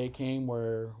the day came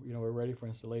where we're ready for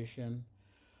installation.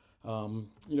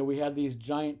 We had these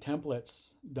giant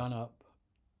templates done up,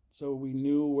 so we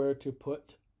knew where to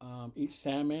put each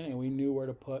salmon, and we knew where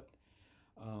to put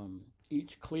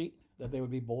each cleat that they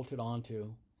would be bolted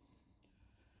onto.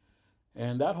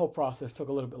 And that whole process took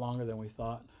a little bit longer than we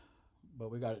thought,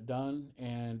 but we got it done.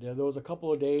 And there was a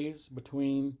couple of days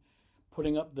between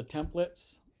putting up the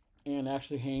templates and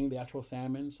actually hanging the actual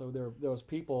salmon. So there was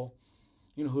people,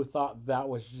 who thought that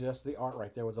was just the art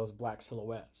right there, was those black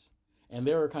silhouettes. And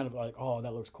they were kind of like, oh,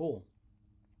 that looks cool.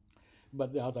 But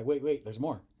I was like, wait, there's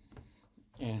more.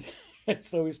 And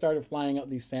so we started flying up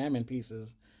these salmon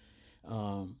pieces.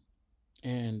 Because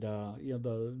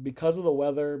of the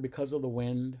weather, because of the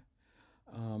wind,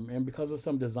 and because of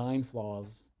some design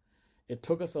flaws, it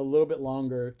took us a little bit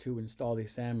longer to install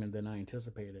these salmon than I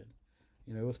anticipated.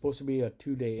 It was supposed to be a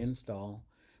 2-day install,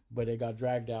 but it got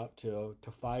dragged out to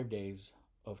 5 days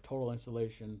of total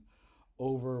installation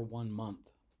over 1 month.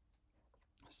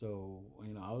 So,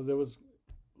 I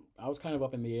was kind of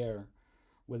up in the air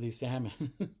with these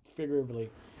salmon, figuratively,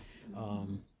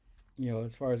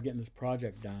 as far as getting this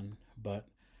project done. But,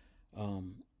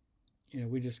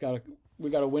 we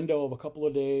got a window of a couple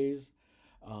of days.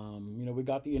 We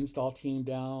got the install team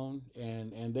down,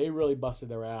 and they really busted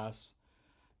their ass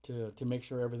to make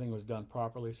sure everything was done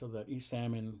properly, so that each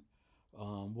salmon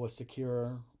was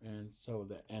secure,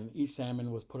 and each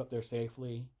salmon was put up there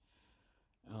safely.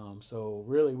 So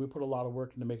really, we put a lot of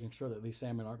work into making sure that these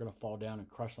salmon aren't going to fall down and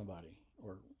crush somebody,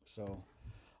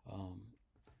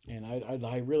 and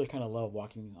I really kind of love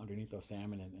walking underneath those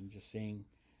salmon and just seeing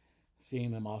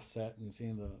them offset and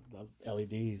seeing the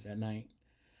LEDs at night.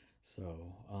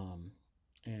 So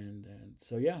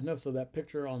so that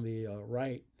picture on the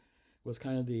right was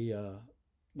kind of the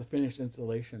finished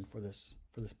installation for this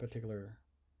particular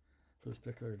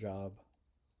job.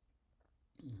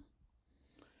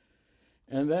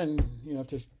 And then,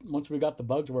 once we got the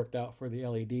bugs worked out for the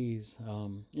LEDs,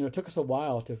 it took us a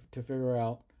while to figure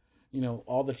out,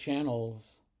 all the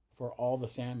channels for all the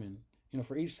salmon.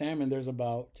 For each salmon, there's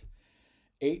about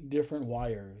 8 different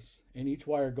wires, and each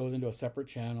wire goes into a separate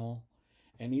channel,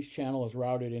 and each channel is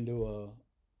routed into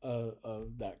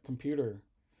that computer.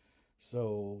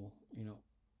 So,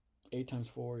 8 times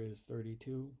 4 is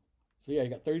 32. So yeah, you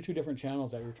got 32 different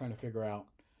channels that you're trying to figure out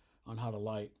on how to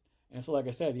light. And so, like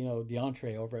I said,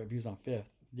 DeAndre over at Views on Fifth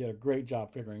did a great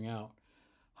job figuring out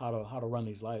how to run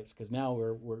these lights, because now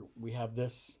we have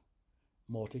this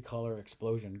multicolor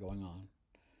explosion going on.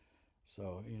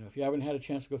 So, you know, if you haven't had a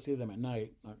chance to go see them at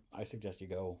night, I suggest you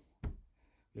go.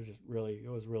 They're just really, it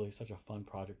was really such a fun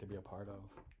project to be a part of.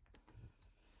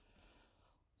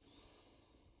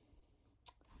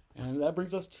 And that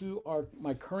brings us to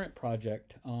my current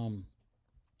project. You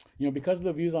know, because of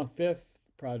the Views on Fifth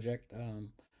project,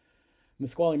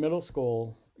 Nisqually Middle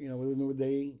School, you know,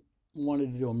 they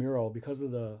wanted to do a mural because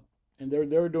of and they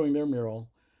were doing their mural.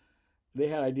 They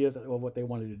had ideas of what they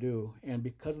wanted to do, and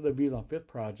because of the Views on Fifth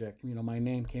project, you know, my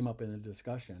name came up in the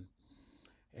discussion,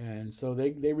 and so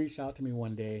they reached out to me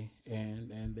one day,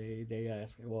 and they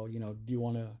asked, well, you know, do you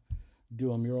want to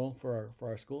do a mural for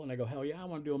our school? And I go, hell yeah, I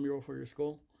want to do a mural for your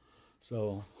school.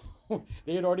 So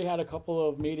they had already had a couple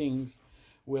of meetings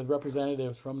with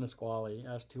representatives from Nisqually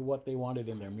as to what they wanted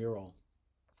in their mural,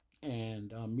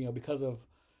 and you know, because of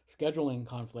scheduling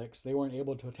conflicts, they weren't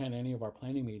able to attend any of our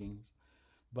planning meetings.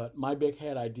 But my big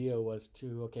head idea was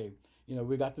to, okay, you know,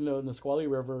 we got the Nisqually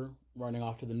River running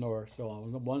off to the north. So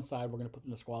on the one side, we're going to put the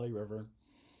Nisqually River.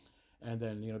 And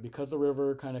then, you know, because the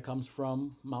river kind of comes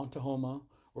from Mount Tahoma,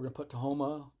 we're going to put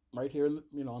Tahoma right here,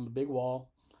 you know, on the big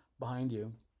wall behind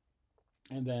you.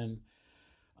 And then,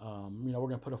 you know, we're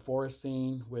going to put a forest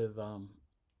scene with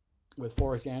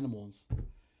forest animals.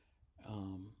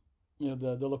 You know,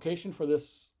 the location for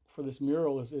this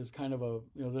mural is kind of a,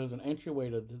 you know, there's an entryway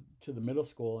to the middle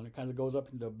school, and it kind of goes up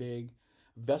into a big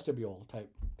vestibule type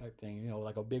thing, you know,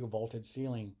 like a big vaulted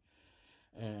ceiling.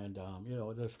 And you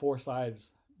know, there's 4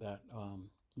 sides that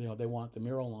you know, they want the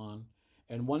mural on,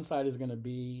 and one side is going to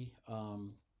be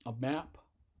a map,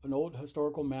 an old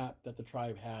historical map that the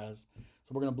tribe has.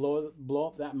 So we're going to blow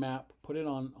up that map, put it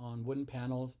on wooden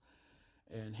panels,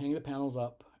 and hang the panels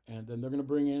up, and then they're going to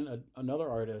bring in another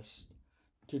artist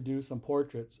to do some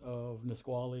portraits of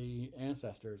Nisqually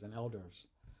ancestors and elders.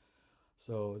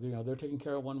 So, you know, they're taking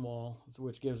care of one wall,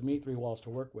 which gives me 3 walls to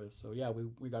work with. So yeah,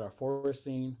 we got our forest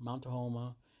scene, Mount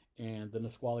Tahoma, and the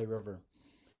Nisqually River.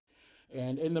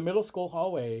 And in the middle school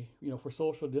hallway, you know, for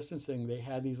social distancing, they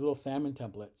had these little salmon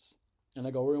templates. And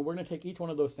I go, we're going to take each one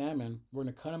of those salmon, we're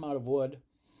going to cut them out of wood,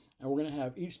 and we're going to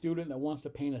have each student that wants to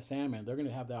paint a salmon, they're going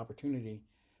to have the opportunity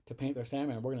to paint their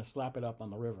salmon, and we're going to slap it up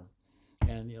on the river.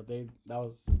 And you know, they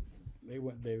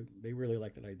really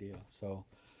liked that idea. So,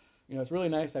 you know, it's really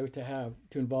nice to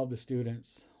involve the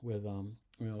students with you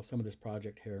know, some of this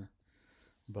project here.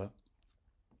 But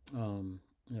you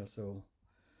know, so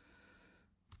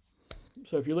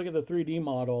if you look at the 3D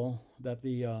model that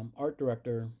the art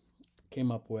director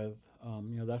came up with,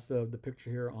 you know, that's the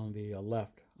picture here on the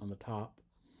left on the top.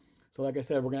 So like I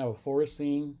said, we're gonna have a forest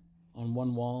scene on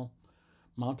one wall,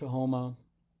 Mount Tahoma.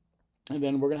 And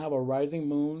then we're going to have a rising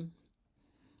moon,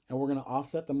 and we're going to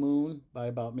offset the moon by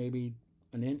about maybe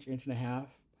an inch and a half.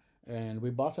 And we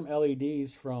bought some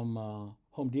LEDs from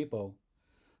Home Depot.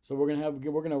 So we're going to,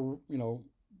 you know,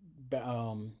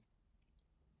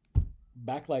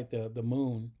 backlight the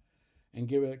moon and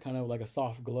give it kind of like a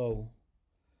soft glow.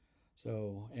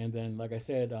 So, and then, like I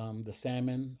said, the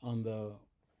salmon on the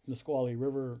Nisqually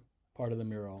River part of the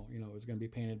mural, you know, is going to be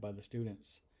painted by the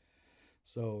students.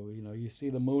 So, you know, you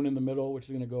see the moon in the middle, which is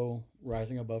going to go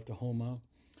rising above Tahoma.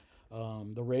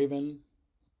 The raven,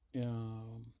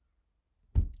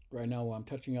 right now I'm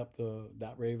touching up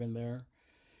that raven there.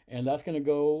 And that's going to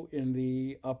go in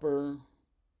the upper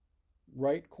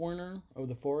right corner of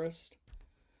the forest.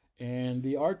 And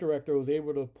the art director was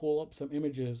able to pull up some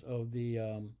images of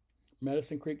the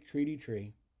Medicine Creek treaty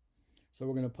tree. So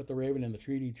we're going to put the raven in the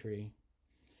treaty tree.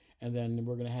 And then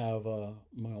we're going to have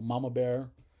Mama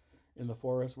Bear in the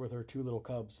forest with her 2 little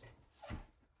cubs.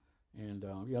 And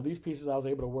you know, these pieces I was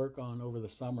able to work on over the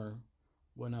summer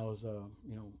when I was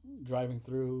you know, driving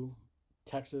through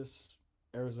Texas,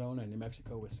 Arizona, and New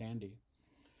Mexico with Sandy.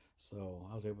 So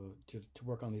I was able to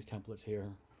work on these templates here.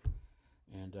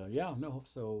 And yeah, no,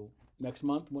 so next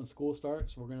month when school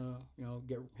starts, we're gonna, you know,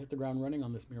 hit the ground running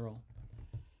on this mural.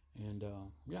 And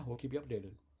yeah, we'll keep you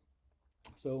updated.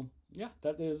 So yeah,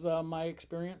 that is my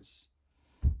experience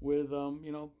with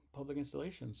you know, public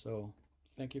installations. So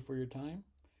thank you for your time.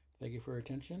 Thank you for your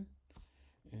attention.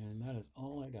 And that is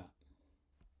all I got.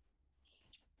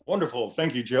 Wonderful.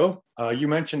 Thank you, Joe. You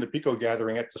mentioned the PICO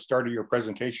gathering at the start of your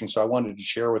presentation, so I wanted to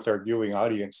share with our viewing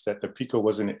audience that the PICO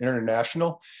was an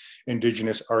international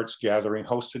Indigenous arts gathering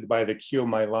hosted by the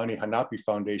Kiomailani Hanapi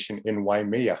Foundation in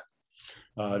Waimea.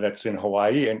 That's in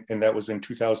Hawaii, and that was in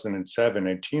 2007.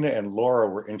 And Tina and Laura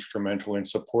were instrumental in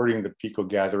supporting the PICO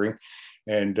gathering.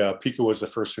 And PICO was the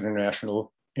first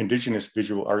international Indigenous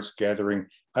visual arts gathering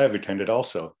I have attended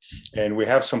also. And we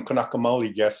have some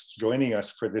Kanakamali guests joining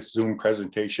us for this Zoom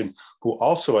presentation who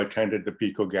also attended the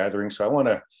PICO gathering. So I want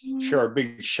to share a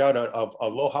big shout out of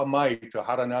Aloha Mai to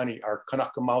Haranani, our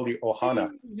Kanakamali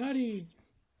Ohana. Nutty.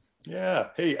 Yeah.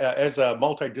 Hey, as a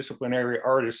multidisciplinary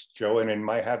artist, Joe, and in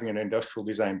my having an industrial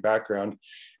design background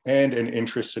and an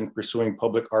interest in pursuing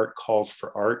public art calls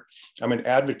for art, I'm an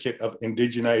advocate of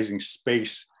indigenizing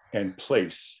space and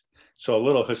place. So a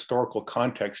little historical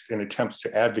context in attempts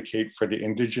to advocate for the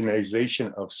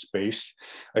indigenization of space.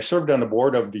 I served on the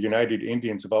board of the United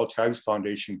Indians of All Tribes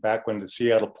Foundation back when the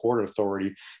Seattle Port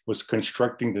Authority was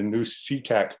constructing the new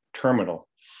SeaTac terminal.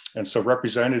 And so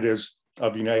representatives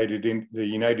of the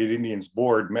United Indians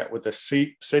board met with the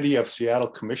City of Seattle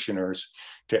commissioners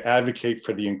to advocate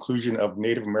for the inclusion of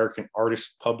Native American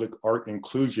artists' public art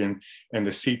inclusion in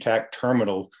the SeaTac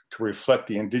terminal to reflect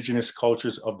the indigenous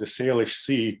cultures of the Salish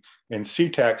Sea, and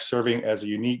SeaTac serving as a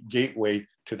unique gateway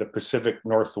to the Pacific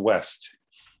Northwest.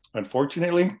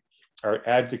 Unfortunately, our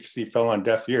advocacy fell on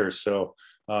deaf ears. So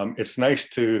it's nice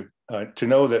to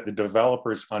know that the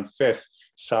developers on Fifth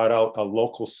sought out a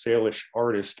local Salish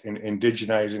artist in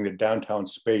indigenizing the downtown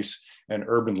space and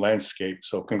urban landscape.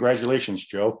 So congratulations,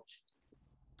 Joe.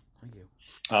 Thank you.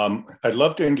 I'd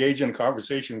love to engage in a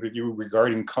conversation with you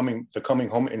regarding the Coming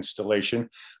Home installation,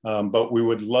 but we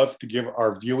would love to give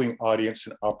our viewing audience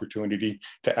an opportunity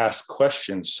to ask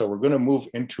questions. So we're going to move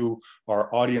into our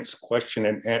audience question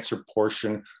and answer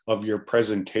portion of your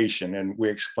presentation. And we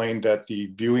explained that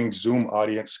the viewing Zoom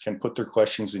audience can put their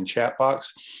questions in chat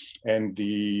box, and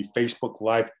the Facebook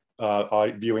Live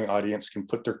viewing audience can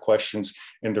put their questions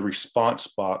in the response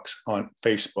box on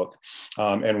Facebook.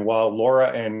 And while Laura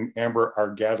and Amber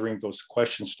are gathering those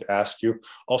questions to ask you,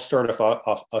 I'll start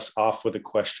us off with a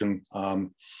question.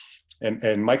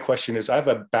 And my question is, I have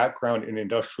a background in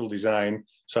industrial design,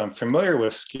 so I'm familiar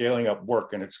with scaling up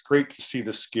work, and it's great to see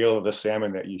the scale of the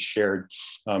salmon that you shared.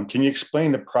 Can you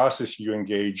explain the process you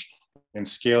engaged in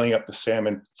scaling up the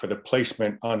salmon for the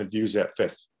placement on the views at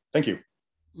Fifth? Thank you.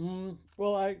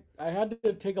 Well, I had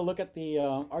to take a look at the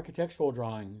architectural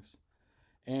drawings,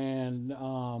 and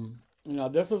you know,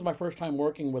 this was my first time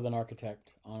working with an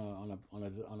architect on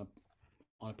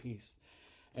a piece,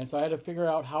 and so I had to figure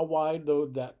out how wide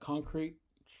that concrete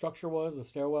structure was, the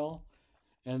stairwell,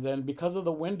 and then because of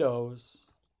the windows,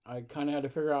 I kind of had to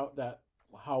figure out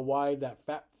how wide that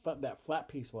flat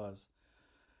piece was,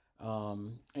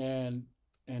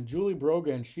 and Julie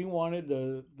Brogan, she wanted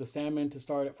the salmon to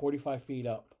start at 45 feet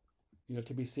up, you know,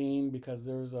 to be seen, because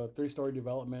there's a 3-story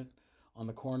development on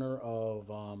the corner of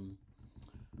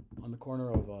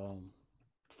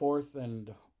 4th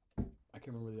and I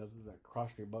can't remember the other, that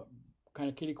cross street, but kind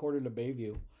of kitty corner to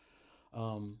Bayview.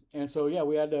 And so yeah,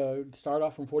 we had to start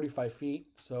off from 45 feet.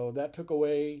 So that took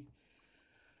away,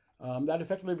 that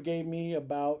effectively gave me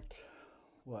about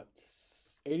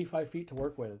 85 feet to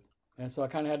work with. And so I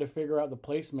kind of had to figure out the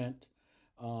placement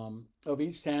of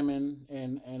each salmon,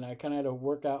 and I kind of had to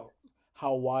work out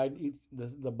how wide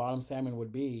the bottom salmon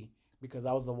would be, because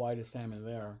I was the widest salmon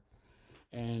there.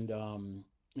 And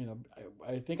you know,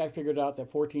 I think I figured out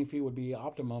that 14 feet would be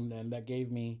optimum, and that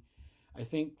gave me, I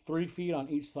think, 3 feet on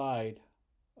each side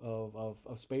of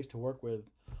space to work with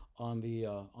on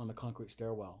the concrete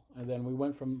stairwell. And then we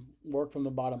worked from the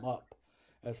bottom up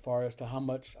as far as to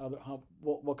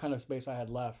what kind of space I had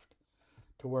left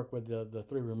to work with the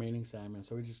 3 remaining salmon.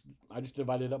 So I just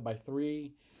divided it up by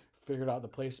 3, figured out the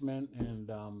placement,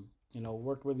 and you know,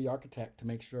 worked with the architect to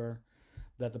make sure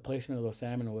that the placement of those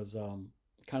salmon was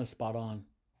kind of spot on.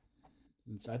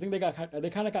 And so I think they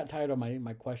kind of got tired of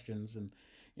my questions and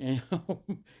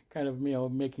kind of, you know,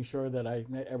 making sure that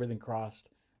everything crossed,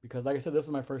 because like I said, this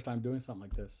was my first time doing something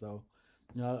like this. So,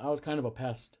 you know, I was kind of a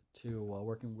pest to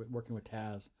working with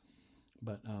Taz.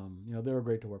 But you know, they were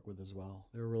great to work with as well.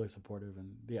 They were really supportive,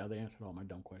 and yeah, they answered all my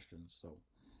dumb questions. So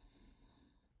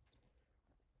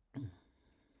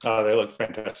they look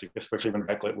fantastic, especially when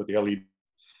backlit with the LED.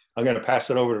 I'm going to pass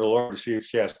it over to Laura to see if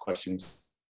she has questions.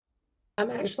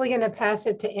 I'm actually going to pass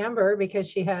it to Amber because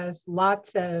she has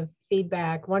lots of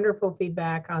feedback, wonderful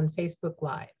feedback on Facebook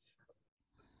Live.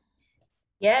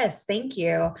 Yes, thank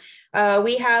you.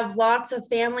 We have lots of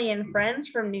family and friends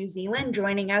from New Zealand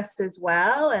joining us as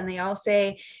well, and they all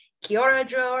say Kia ora,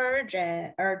 George,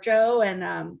 or Joe,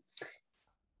 and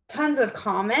tons of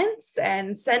comments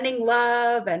and sending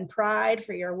love and pride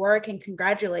for your work and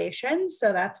congratulations.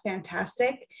 So that's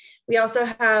fantastic. We also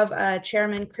have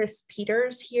Chairman Chris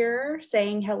Peters here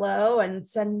saying hello and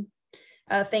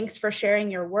thanks for sharing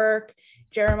your work.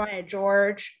 Jeremiah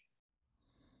George,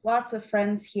 lots of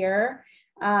friends here.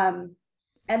 And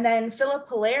And then Philip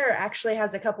Hilaire actually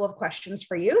has a couple of questions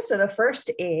for you. So the first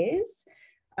is,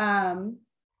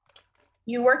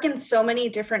 you work in so many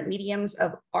different mediums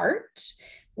of art.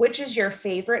 Which is your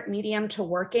favorite medium to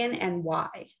work in and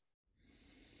why?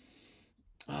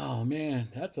 Oh man,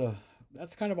 that's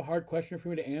kind of a hard question for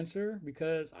me to answer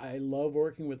because I love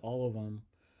working with all of them.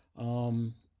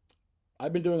 Um,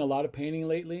 I've been doing a lot of painting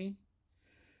lately,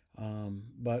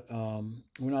 but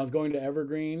when I was going to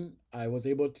Evergreen, I was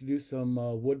able to do some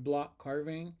wood block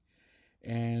carving,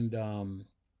 and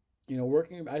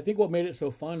working. I think what made it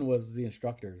so fun was the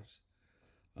instructors.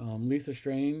 Lisa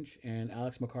Strange and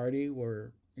Alex McCarty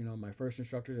were, my first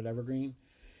instructors at Evergreen,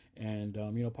 and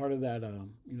part of that,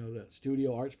 that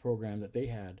studio arts program that they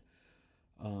had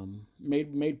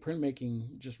made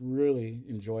printmaking just really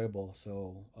enjoyable.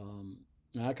 So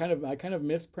and I kind of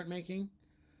miss printmaking,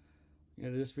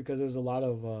 just because there's a lot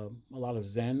of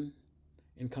zen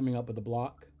in coming up with the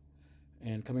block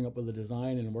and coming up with the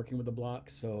design and working with the block.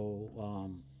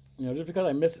 So just because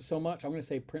I miss it so much, I'm going to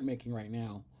say printmaking right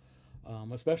now,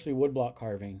 especially woodblock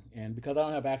carving. And because I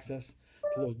don't have access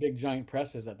to those big giant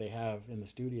presses that they have in the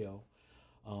studio,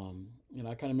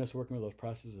 I kind of miss working with those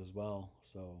presses as well.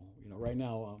 So right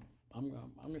now, I'm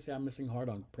going to say I'm missing hard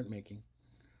on printmaking.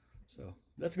 So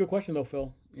that's a good question though,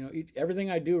 Phil. Everything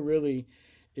I do really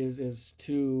is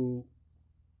to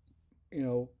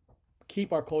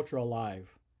keep our culture alive.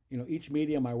 Each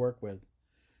medium I work with,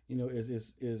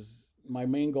 is my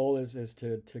main goal is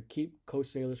to keep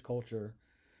Coast Salish culture,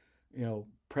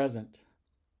 present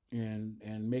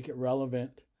and make it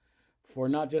relevant for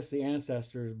not just the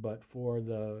ancestors but for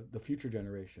the future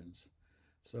generations.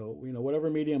 So whatever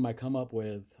medium I come up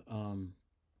with,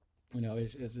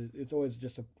 it's always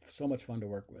just so much fun to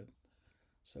work with.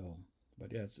 So,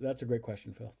 but yeah, that's a great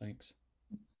question, Phil. Thanks.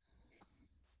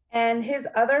 And his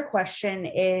other question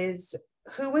is,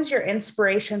 who was your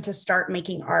inspiration to start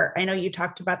making art? I know you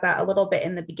talked about that a little bit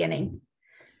in the beginning.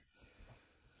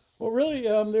 Well, really,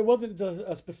 there wasn't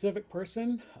a specific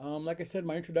person. Like I said,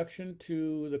 my introduction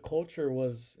to the culture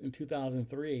was in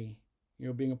 2003,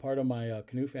 being a part of my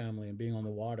canoe family and being on the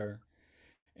water.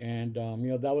 And,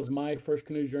 that was my first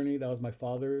canoe journey. That was my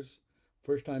father's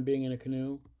first time being in a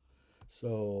canoe.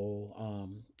 So,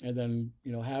 and then,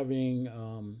 having,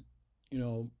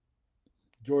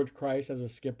 George Christ as a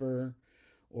skipper,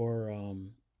 or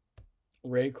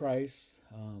Ray Christ.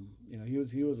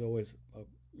 He was always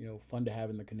fun to have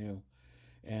in the canoe,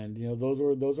 and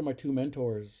those are my two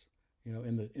mentors.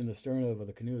 In the stern of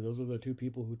the canoe, those are the two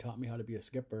people who taught me how to be a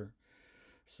skipper.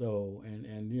 So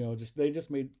and they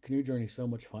just made canoe journey so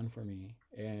much fun for me.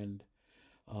 And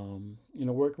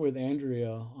working with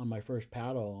Andrea on my first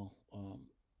paddle,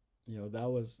 that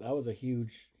was a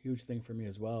huge thing for me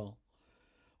as well.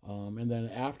 And then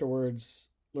afterwards,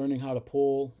 learning how to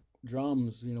pull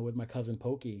drums, with my cousin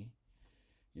Pokey.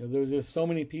 There's just so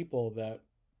many people that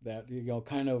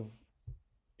kind of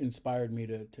inspired me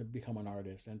to become an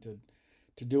artist and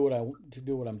to do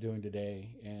what I'm doing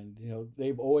today. And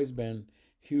they've always been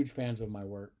huge fans of my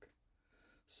work.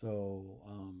 So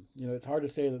it's hard to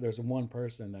say that there's one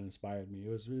person that inspired me.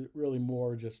 It was really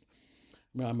more just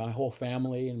my whole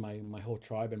family and my whole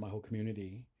tribe and my whole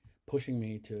community pushing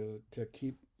me to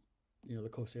keep the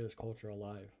Coast Salish culture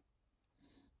alive.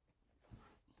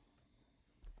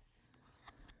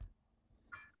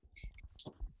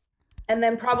 And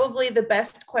then probably the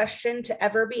best question to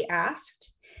ever be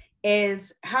asked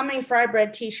is, how many Fry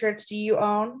Bread t-shirts do you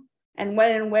own? And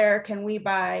when and where can we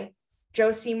buy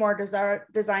Joe Seymour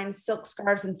design silk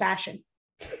scarves in fashion?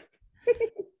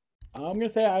 I'm going to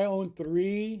say I own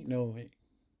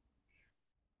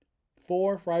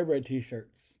 4 Fry Bread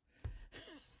t-shirts.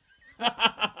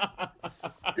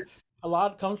 A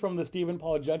lot comes from the Stephen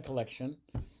Paul Judd collection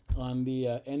on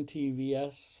the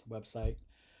NTVS website.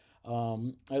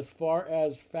 As far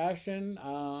as fashion,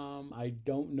 I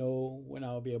don't know when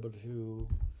I'll be able to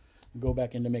go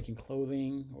back into making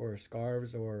clothing or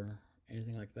scarves or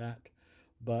anything like that.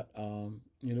 But,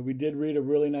 we did read a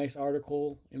really nice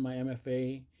article in my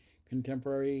MFA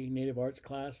Contemporary Native Arts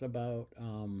class about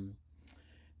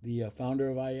the founder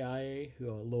of IAIA,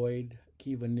 Lloyd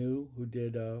Kiva New, who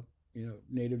did,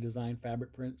 native design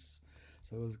fabric prints.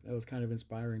 So it was kind of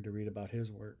inspiring to read about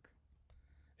his work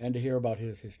and to hear about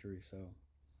his history. So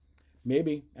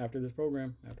maybe after this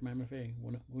program, after my MFA,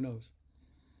 who knows?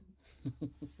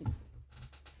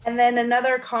 And then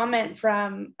another comment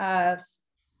from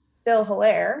Phil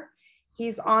Hilaire.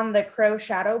 He's on the Crow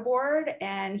Shadow Board,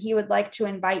 and he would like to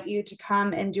invite you to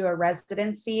come and do a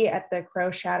residency at the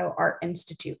Crow Shadow Art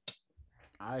Institute.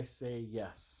 I say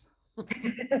yes.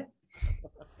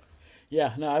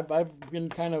 Yeah, no, I've been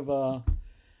kind of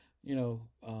you know,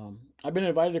 I've been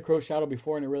invited to Crow Shadow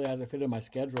before, and it really hasn't fit in my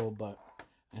schedule. But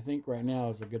I think right now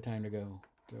is a good time to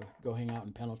go hang out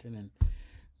in Pendleton and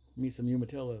meet some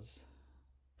Umatillas.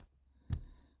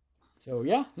 So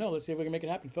yeah, no, let's see if we can make it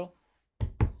happen, Phil.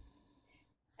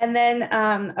 And then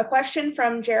a question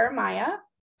from Jeremiah.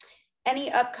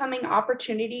 Any upcoming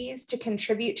opportunities to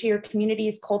contribute to your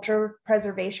community's culture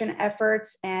preservation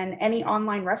efforts and any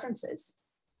online references?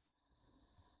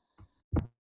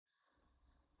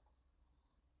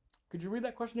 Could you read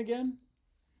that question again?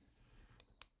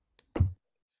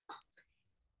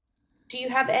 Do you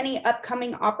have any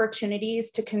upcoming opportunities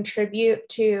to contribute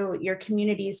to your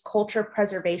community's culture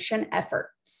preservation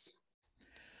efforts?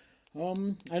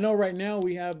 I know right now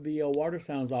we have the Water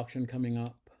Sounds auction coming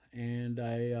up, and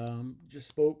I just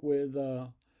spoke with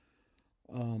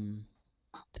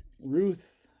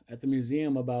Ruth at the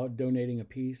museum about donating a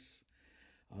piece.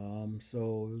 I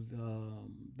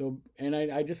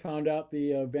just found out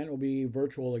the event will be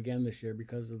virtual again this year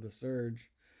because of the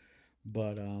surge.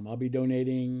 But I'll be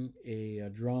donating a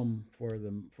drum for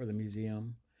the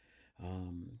museum,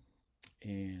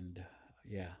 and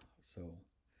yeah. So,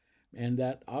 and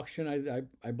that auction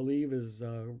I believe is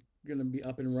going to be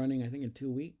up and running. I think in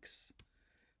 2 weeks,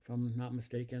 if I'm not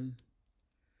mistaken.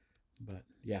 But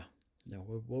yeah, no,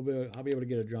 I'll be able to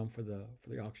get a drum for the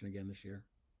auction again this year.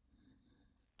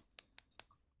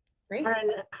 Great.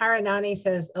 Haranani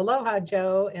says, "Aloha,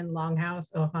 Joe in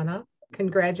Longhouse, Ohana.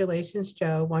 Congratulations,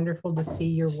 Joe. Wonderful to see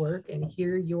your work and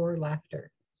hear your laughter."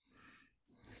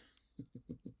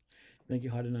 Thank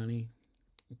you, Haranani.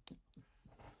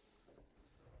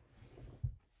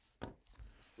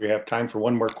 We have time for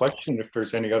one more question if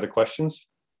there's any other questions.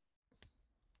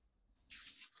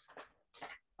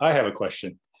 I have a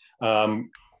question.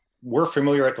 We're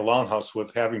familiar at the Longhouse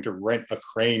with having to rent a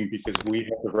crane because we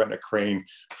have to rent a crane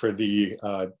for the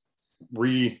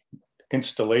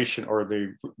reinstallation or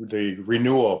the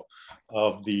renewal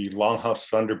of the Longhouse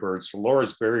Thunderbirds.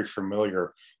 Laura's very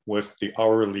familiar with the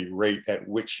hourly rate at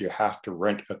which you have to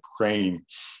rent a crane.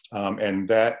 And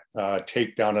that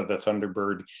takedown of the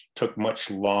Thunderbird took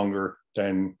much longer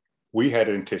than we had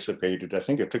anticipated. I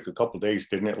think it took a couple of days,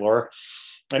 didn't it, Laura?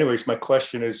 Anyways, my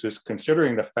question is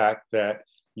considering the fact that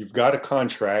you've got a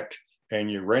contract and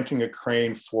you're renting a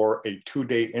crane for a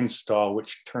 2-day install,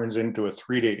 which turns into a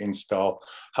 3-day install,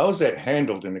 how is that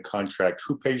handled in the contract?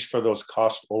 Who pays for those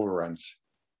cost overruns?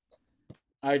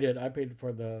 I did. I paid for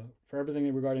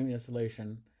everything regarding the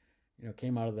installation. You know,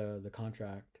 came out of the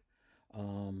contract,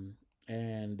 you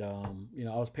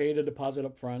know, I was paid a deposit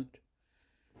up front,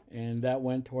 and that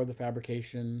went toward the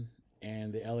fabrication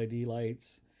and the LED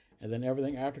lights, and then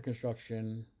everything after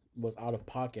construction was out of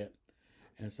pocket.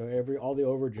 And so all the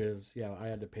overages, yeah, I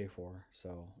had to pay for.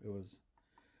 So it was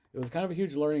kind of a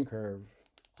huge learning curve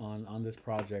on this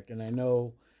project. And I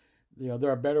know, you know, there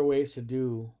are better ways to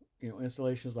do, you know,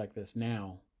 installations like this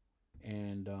now.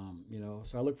 And you know,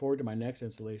 so I look forward to my next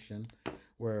installation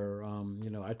where you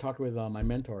know, I talked with my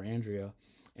mentor Andrea,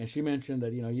 and she mentioned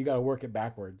that, you know, you got to work it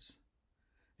backwards.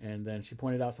 And then she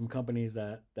pointed out some companies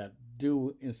that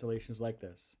do installations like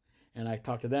this. And I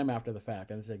talked to them after the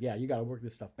fact, and they said, yeah, you got to work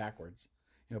this stuff backwards.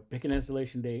 You know, pick an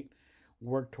installation date,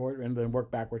 work toward, and then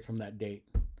work backwards from that date.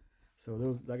 So there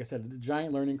was, like I said, a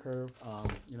giant learning curve.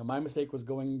 You know, my mistake was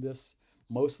going this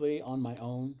mostly on my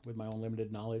own with my own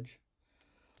limited knowledge,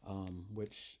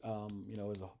 which you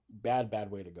know, is a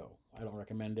bad way to go. I don't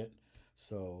recommend it.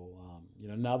 So you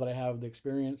know, now that I have the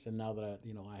experience and now that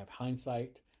you know, I have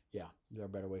hindsight, yeah, there are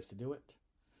better ways to do it.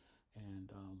 And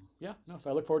yeah, no, so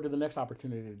I look forward to the next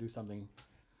opportunity to do something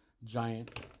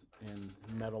giant and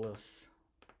metalish.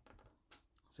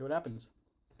 See what happens.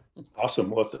 Awesome.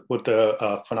 With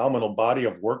the phenomenal body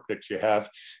of work that you have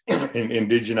in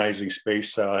indigenizing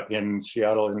space in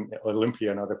Seattle and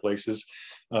Olympia and other places,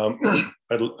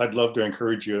 I'd love to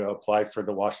encourage you to apply for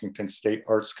the Washington State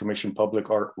Arts Commission Public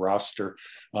Art roster.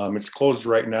 It's closed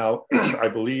right now. I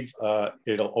believe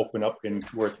it'll open up in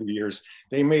 2 or 3 years.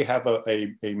 They may have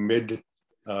a mid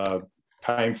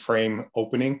time frame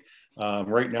opening.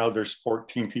 Right now, there's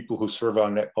 14 people who serve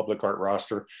on that public art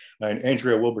roster, and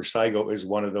Andrea Wilbur-Saigo is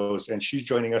one of those, and she's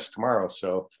joining us tomorrow.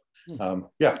 So,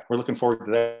 yeah, we're looking forward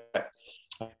to that.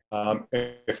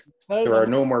 If there are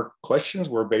no more questions,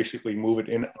 we're basically moving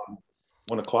in on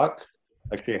 1 o'clock.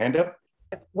 I see a hand up.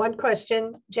 One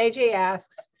question. JJ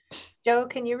asks, Joe,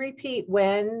 can you repeat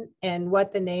when and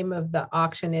what the name of the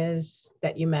auction is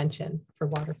that you mentioned for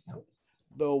Water Sounds?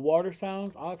 The Water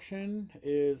Sounds auction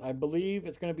is, I believe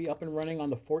it's going to be up and running on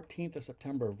the 14th of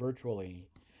September virtually.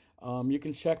 You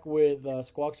can check with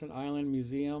Squaxin Island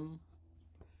Museum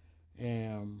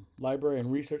and Library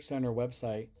and Research Center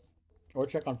website, Or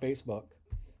check on Facebook,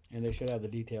 and they should have the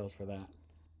details for that.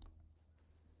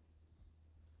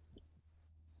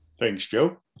 Thanks,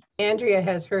 Joe. Andrea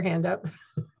has her hand up.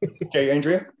 Okay,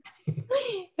 Andrea.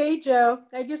 Hey, Joe.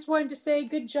 I just wanted to say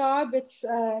good job. It's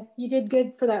you did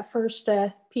good for that first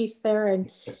piece there,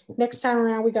 and next time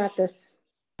around we got this.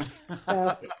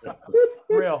 So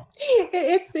Real.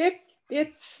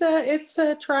 it's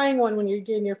a trying one when you're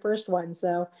doing your first one.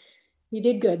 So you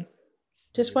did good.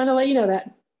 Just want to let you know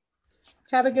that.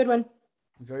 Have a good one.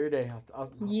 Enjoy your day.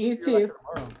 I'll You see your too. lecture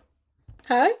tomorrow.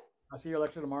 Huh? I'll see your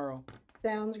lecture tomorrow.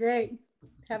 Sounds great.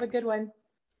 Have a good one.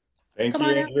 Thank Come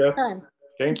you, on out Andrea. time.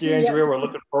 Thank you, Yep. Andrea. We're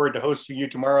looking forward to hosting you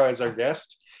tomorrow as our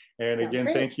guest. And Sounds again,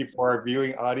 great. thank you for our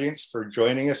viewing audience for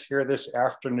joining us here this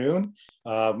afternoon.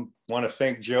 Want to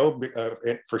thank Joe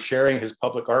for sharing his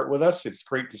public art with us. It's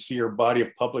great to see your body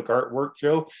of public artwork,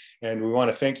 Joe. And we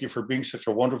want to thank you for being such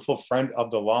a wonderful friend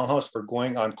of the Longhouse for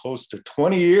going on close to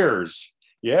 20 years.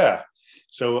 Yeah.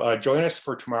 So join us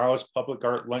for tomorrow's Public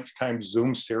Art Lunchtime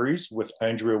Zoom series with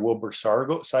Andrea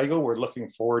Wilbur-Saigo. We're looking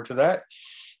forward to that.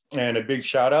 And a big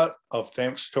shout out of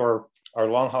thanks to our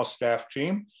Longhouse staff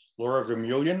team, Laura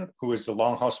Vermeulen, who is the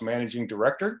Longhouse Managing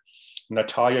Director,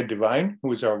 Natalia Devine,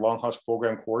 who is our Longhouse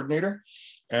Program Coordinator,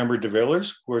 Amber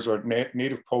DeVillers, who is our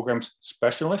Native Programs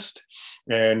Specialist,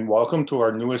 and welcome to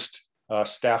our newest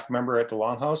staff member at the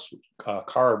Longhouse,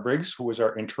 Cara Briggs, who is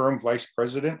our Interim Vice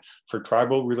President for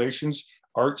Tribal Relations,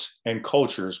 Arts, and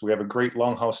Cultures. We have a great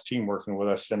Longhouse team working with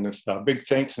us, and big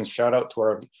thanks and shout out to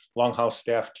our Longhouse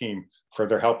staff team for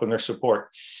their help and their support.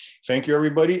 Thank you,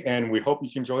 everybody, and we hope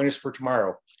you can join us for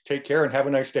tomorrow. Take care and have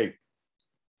a nice day.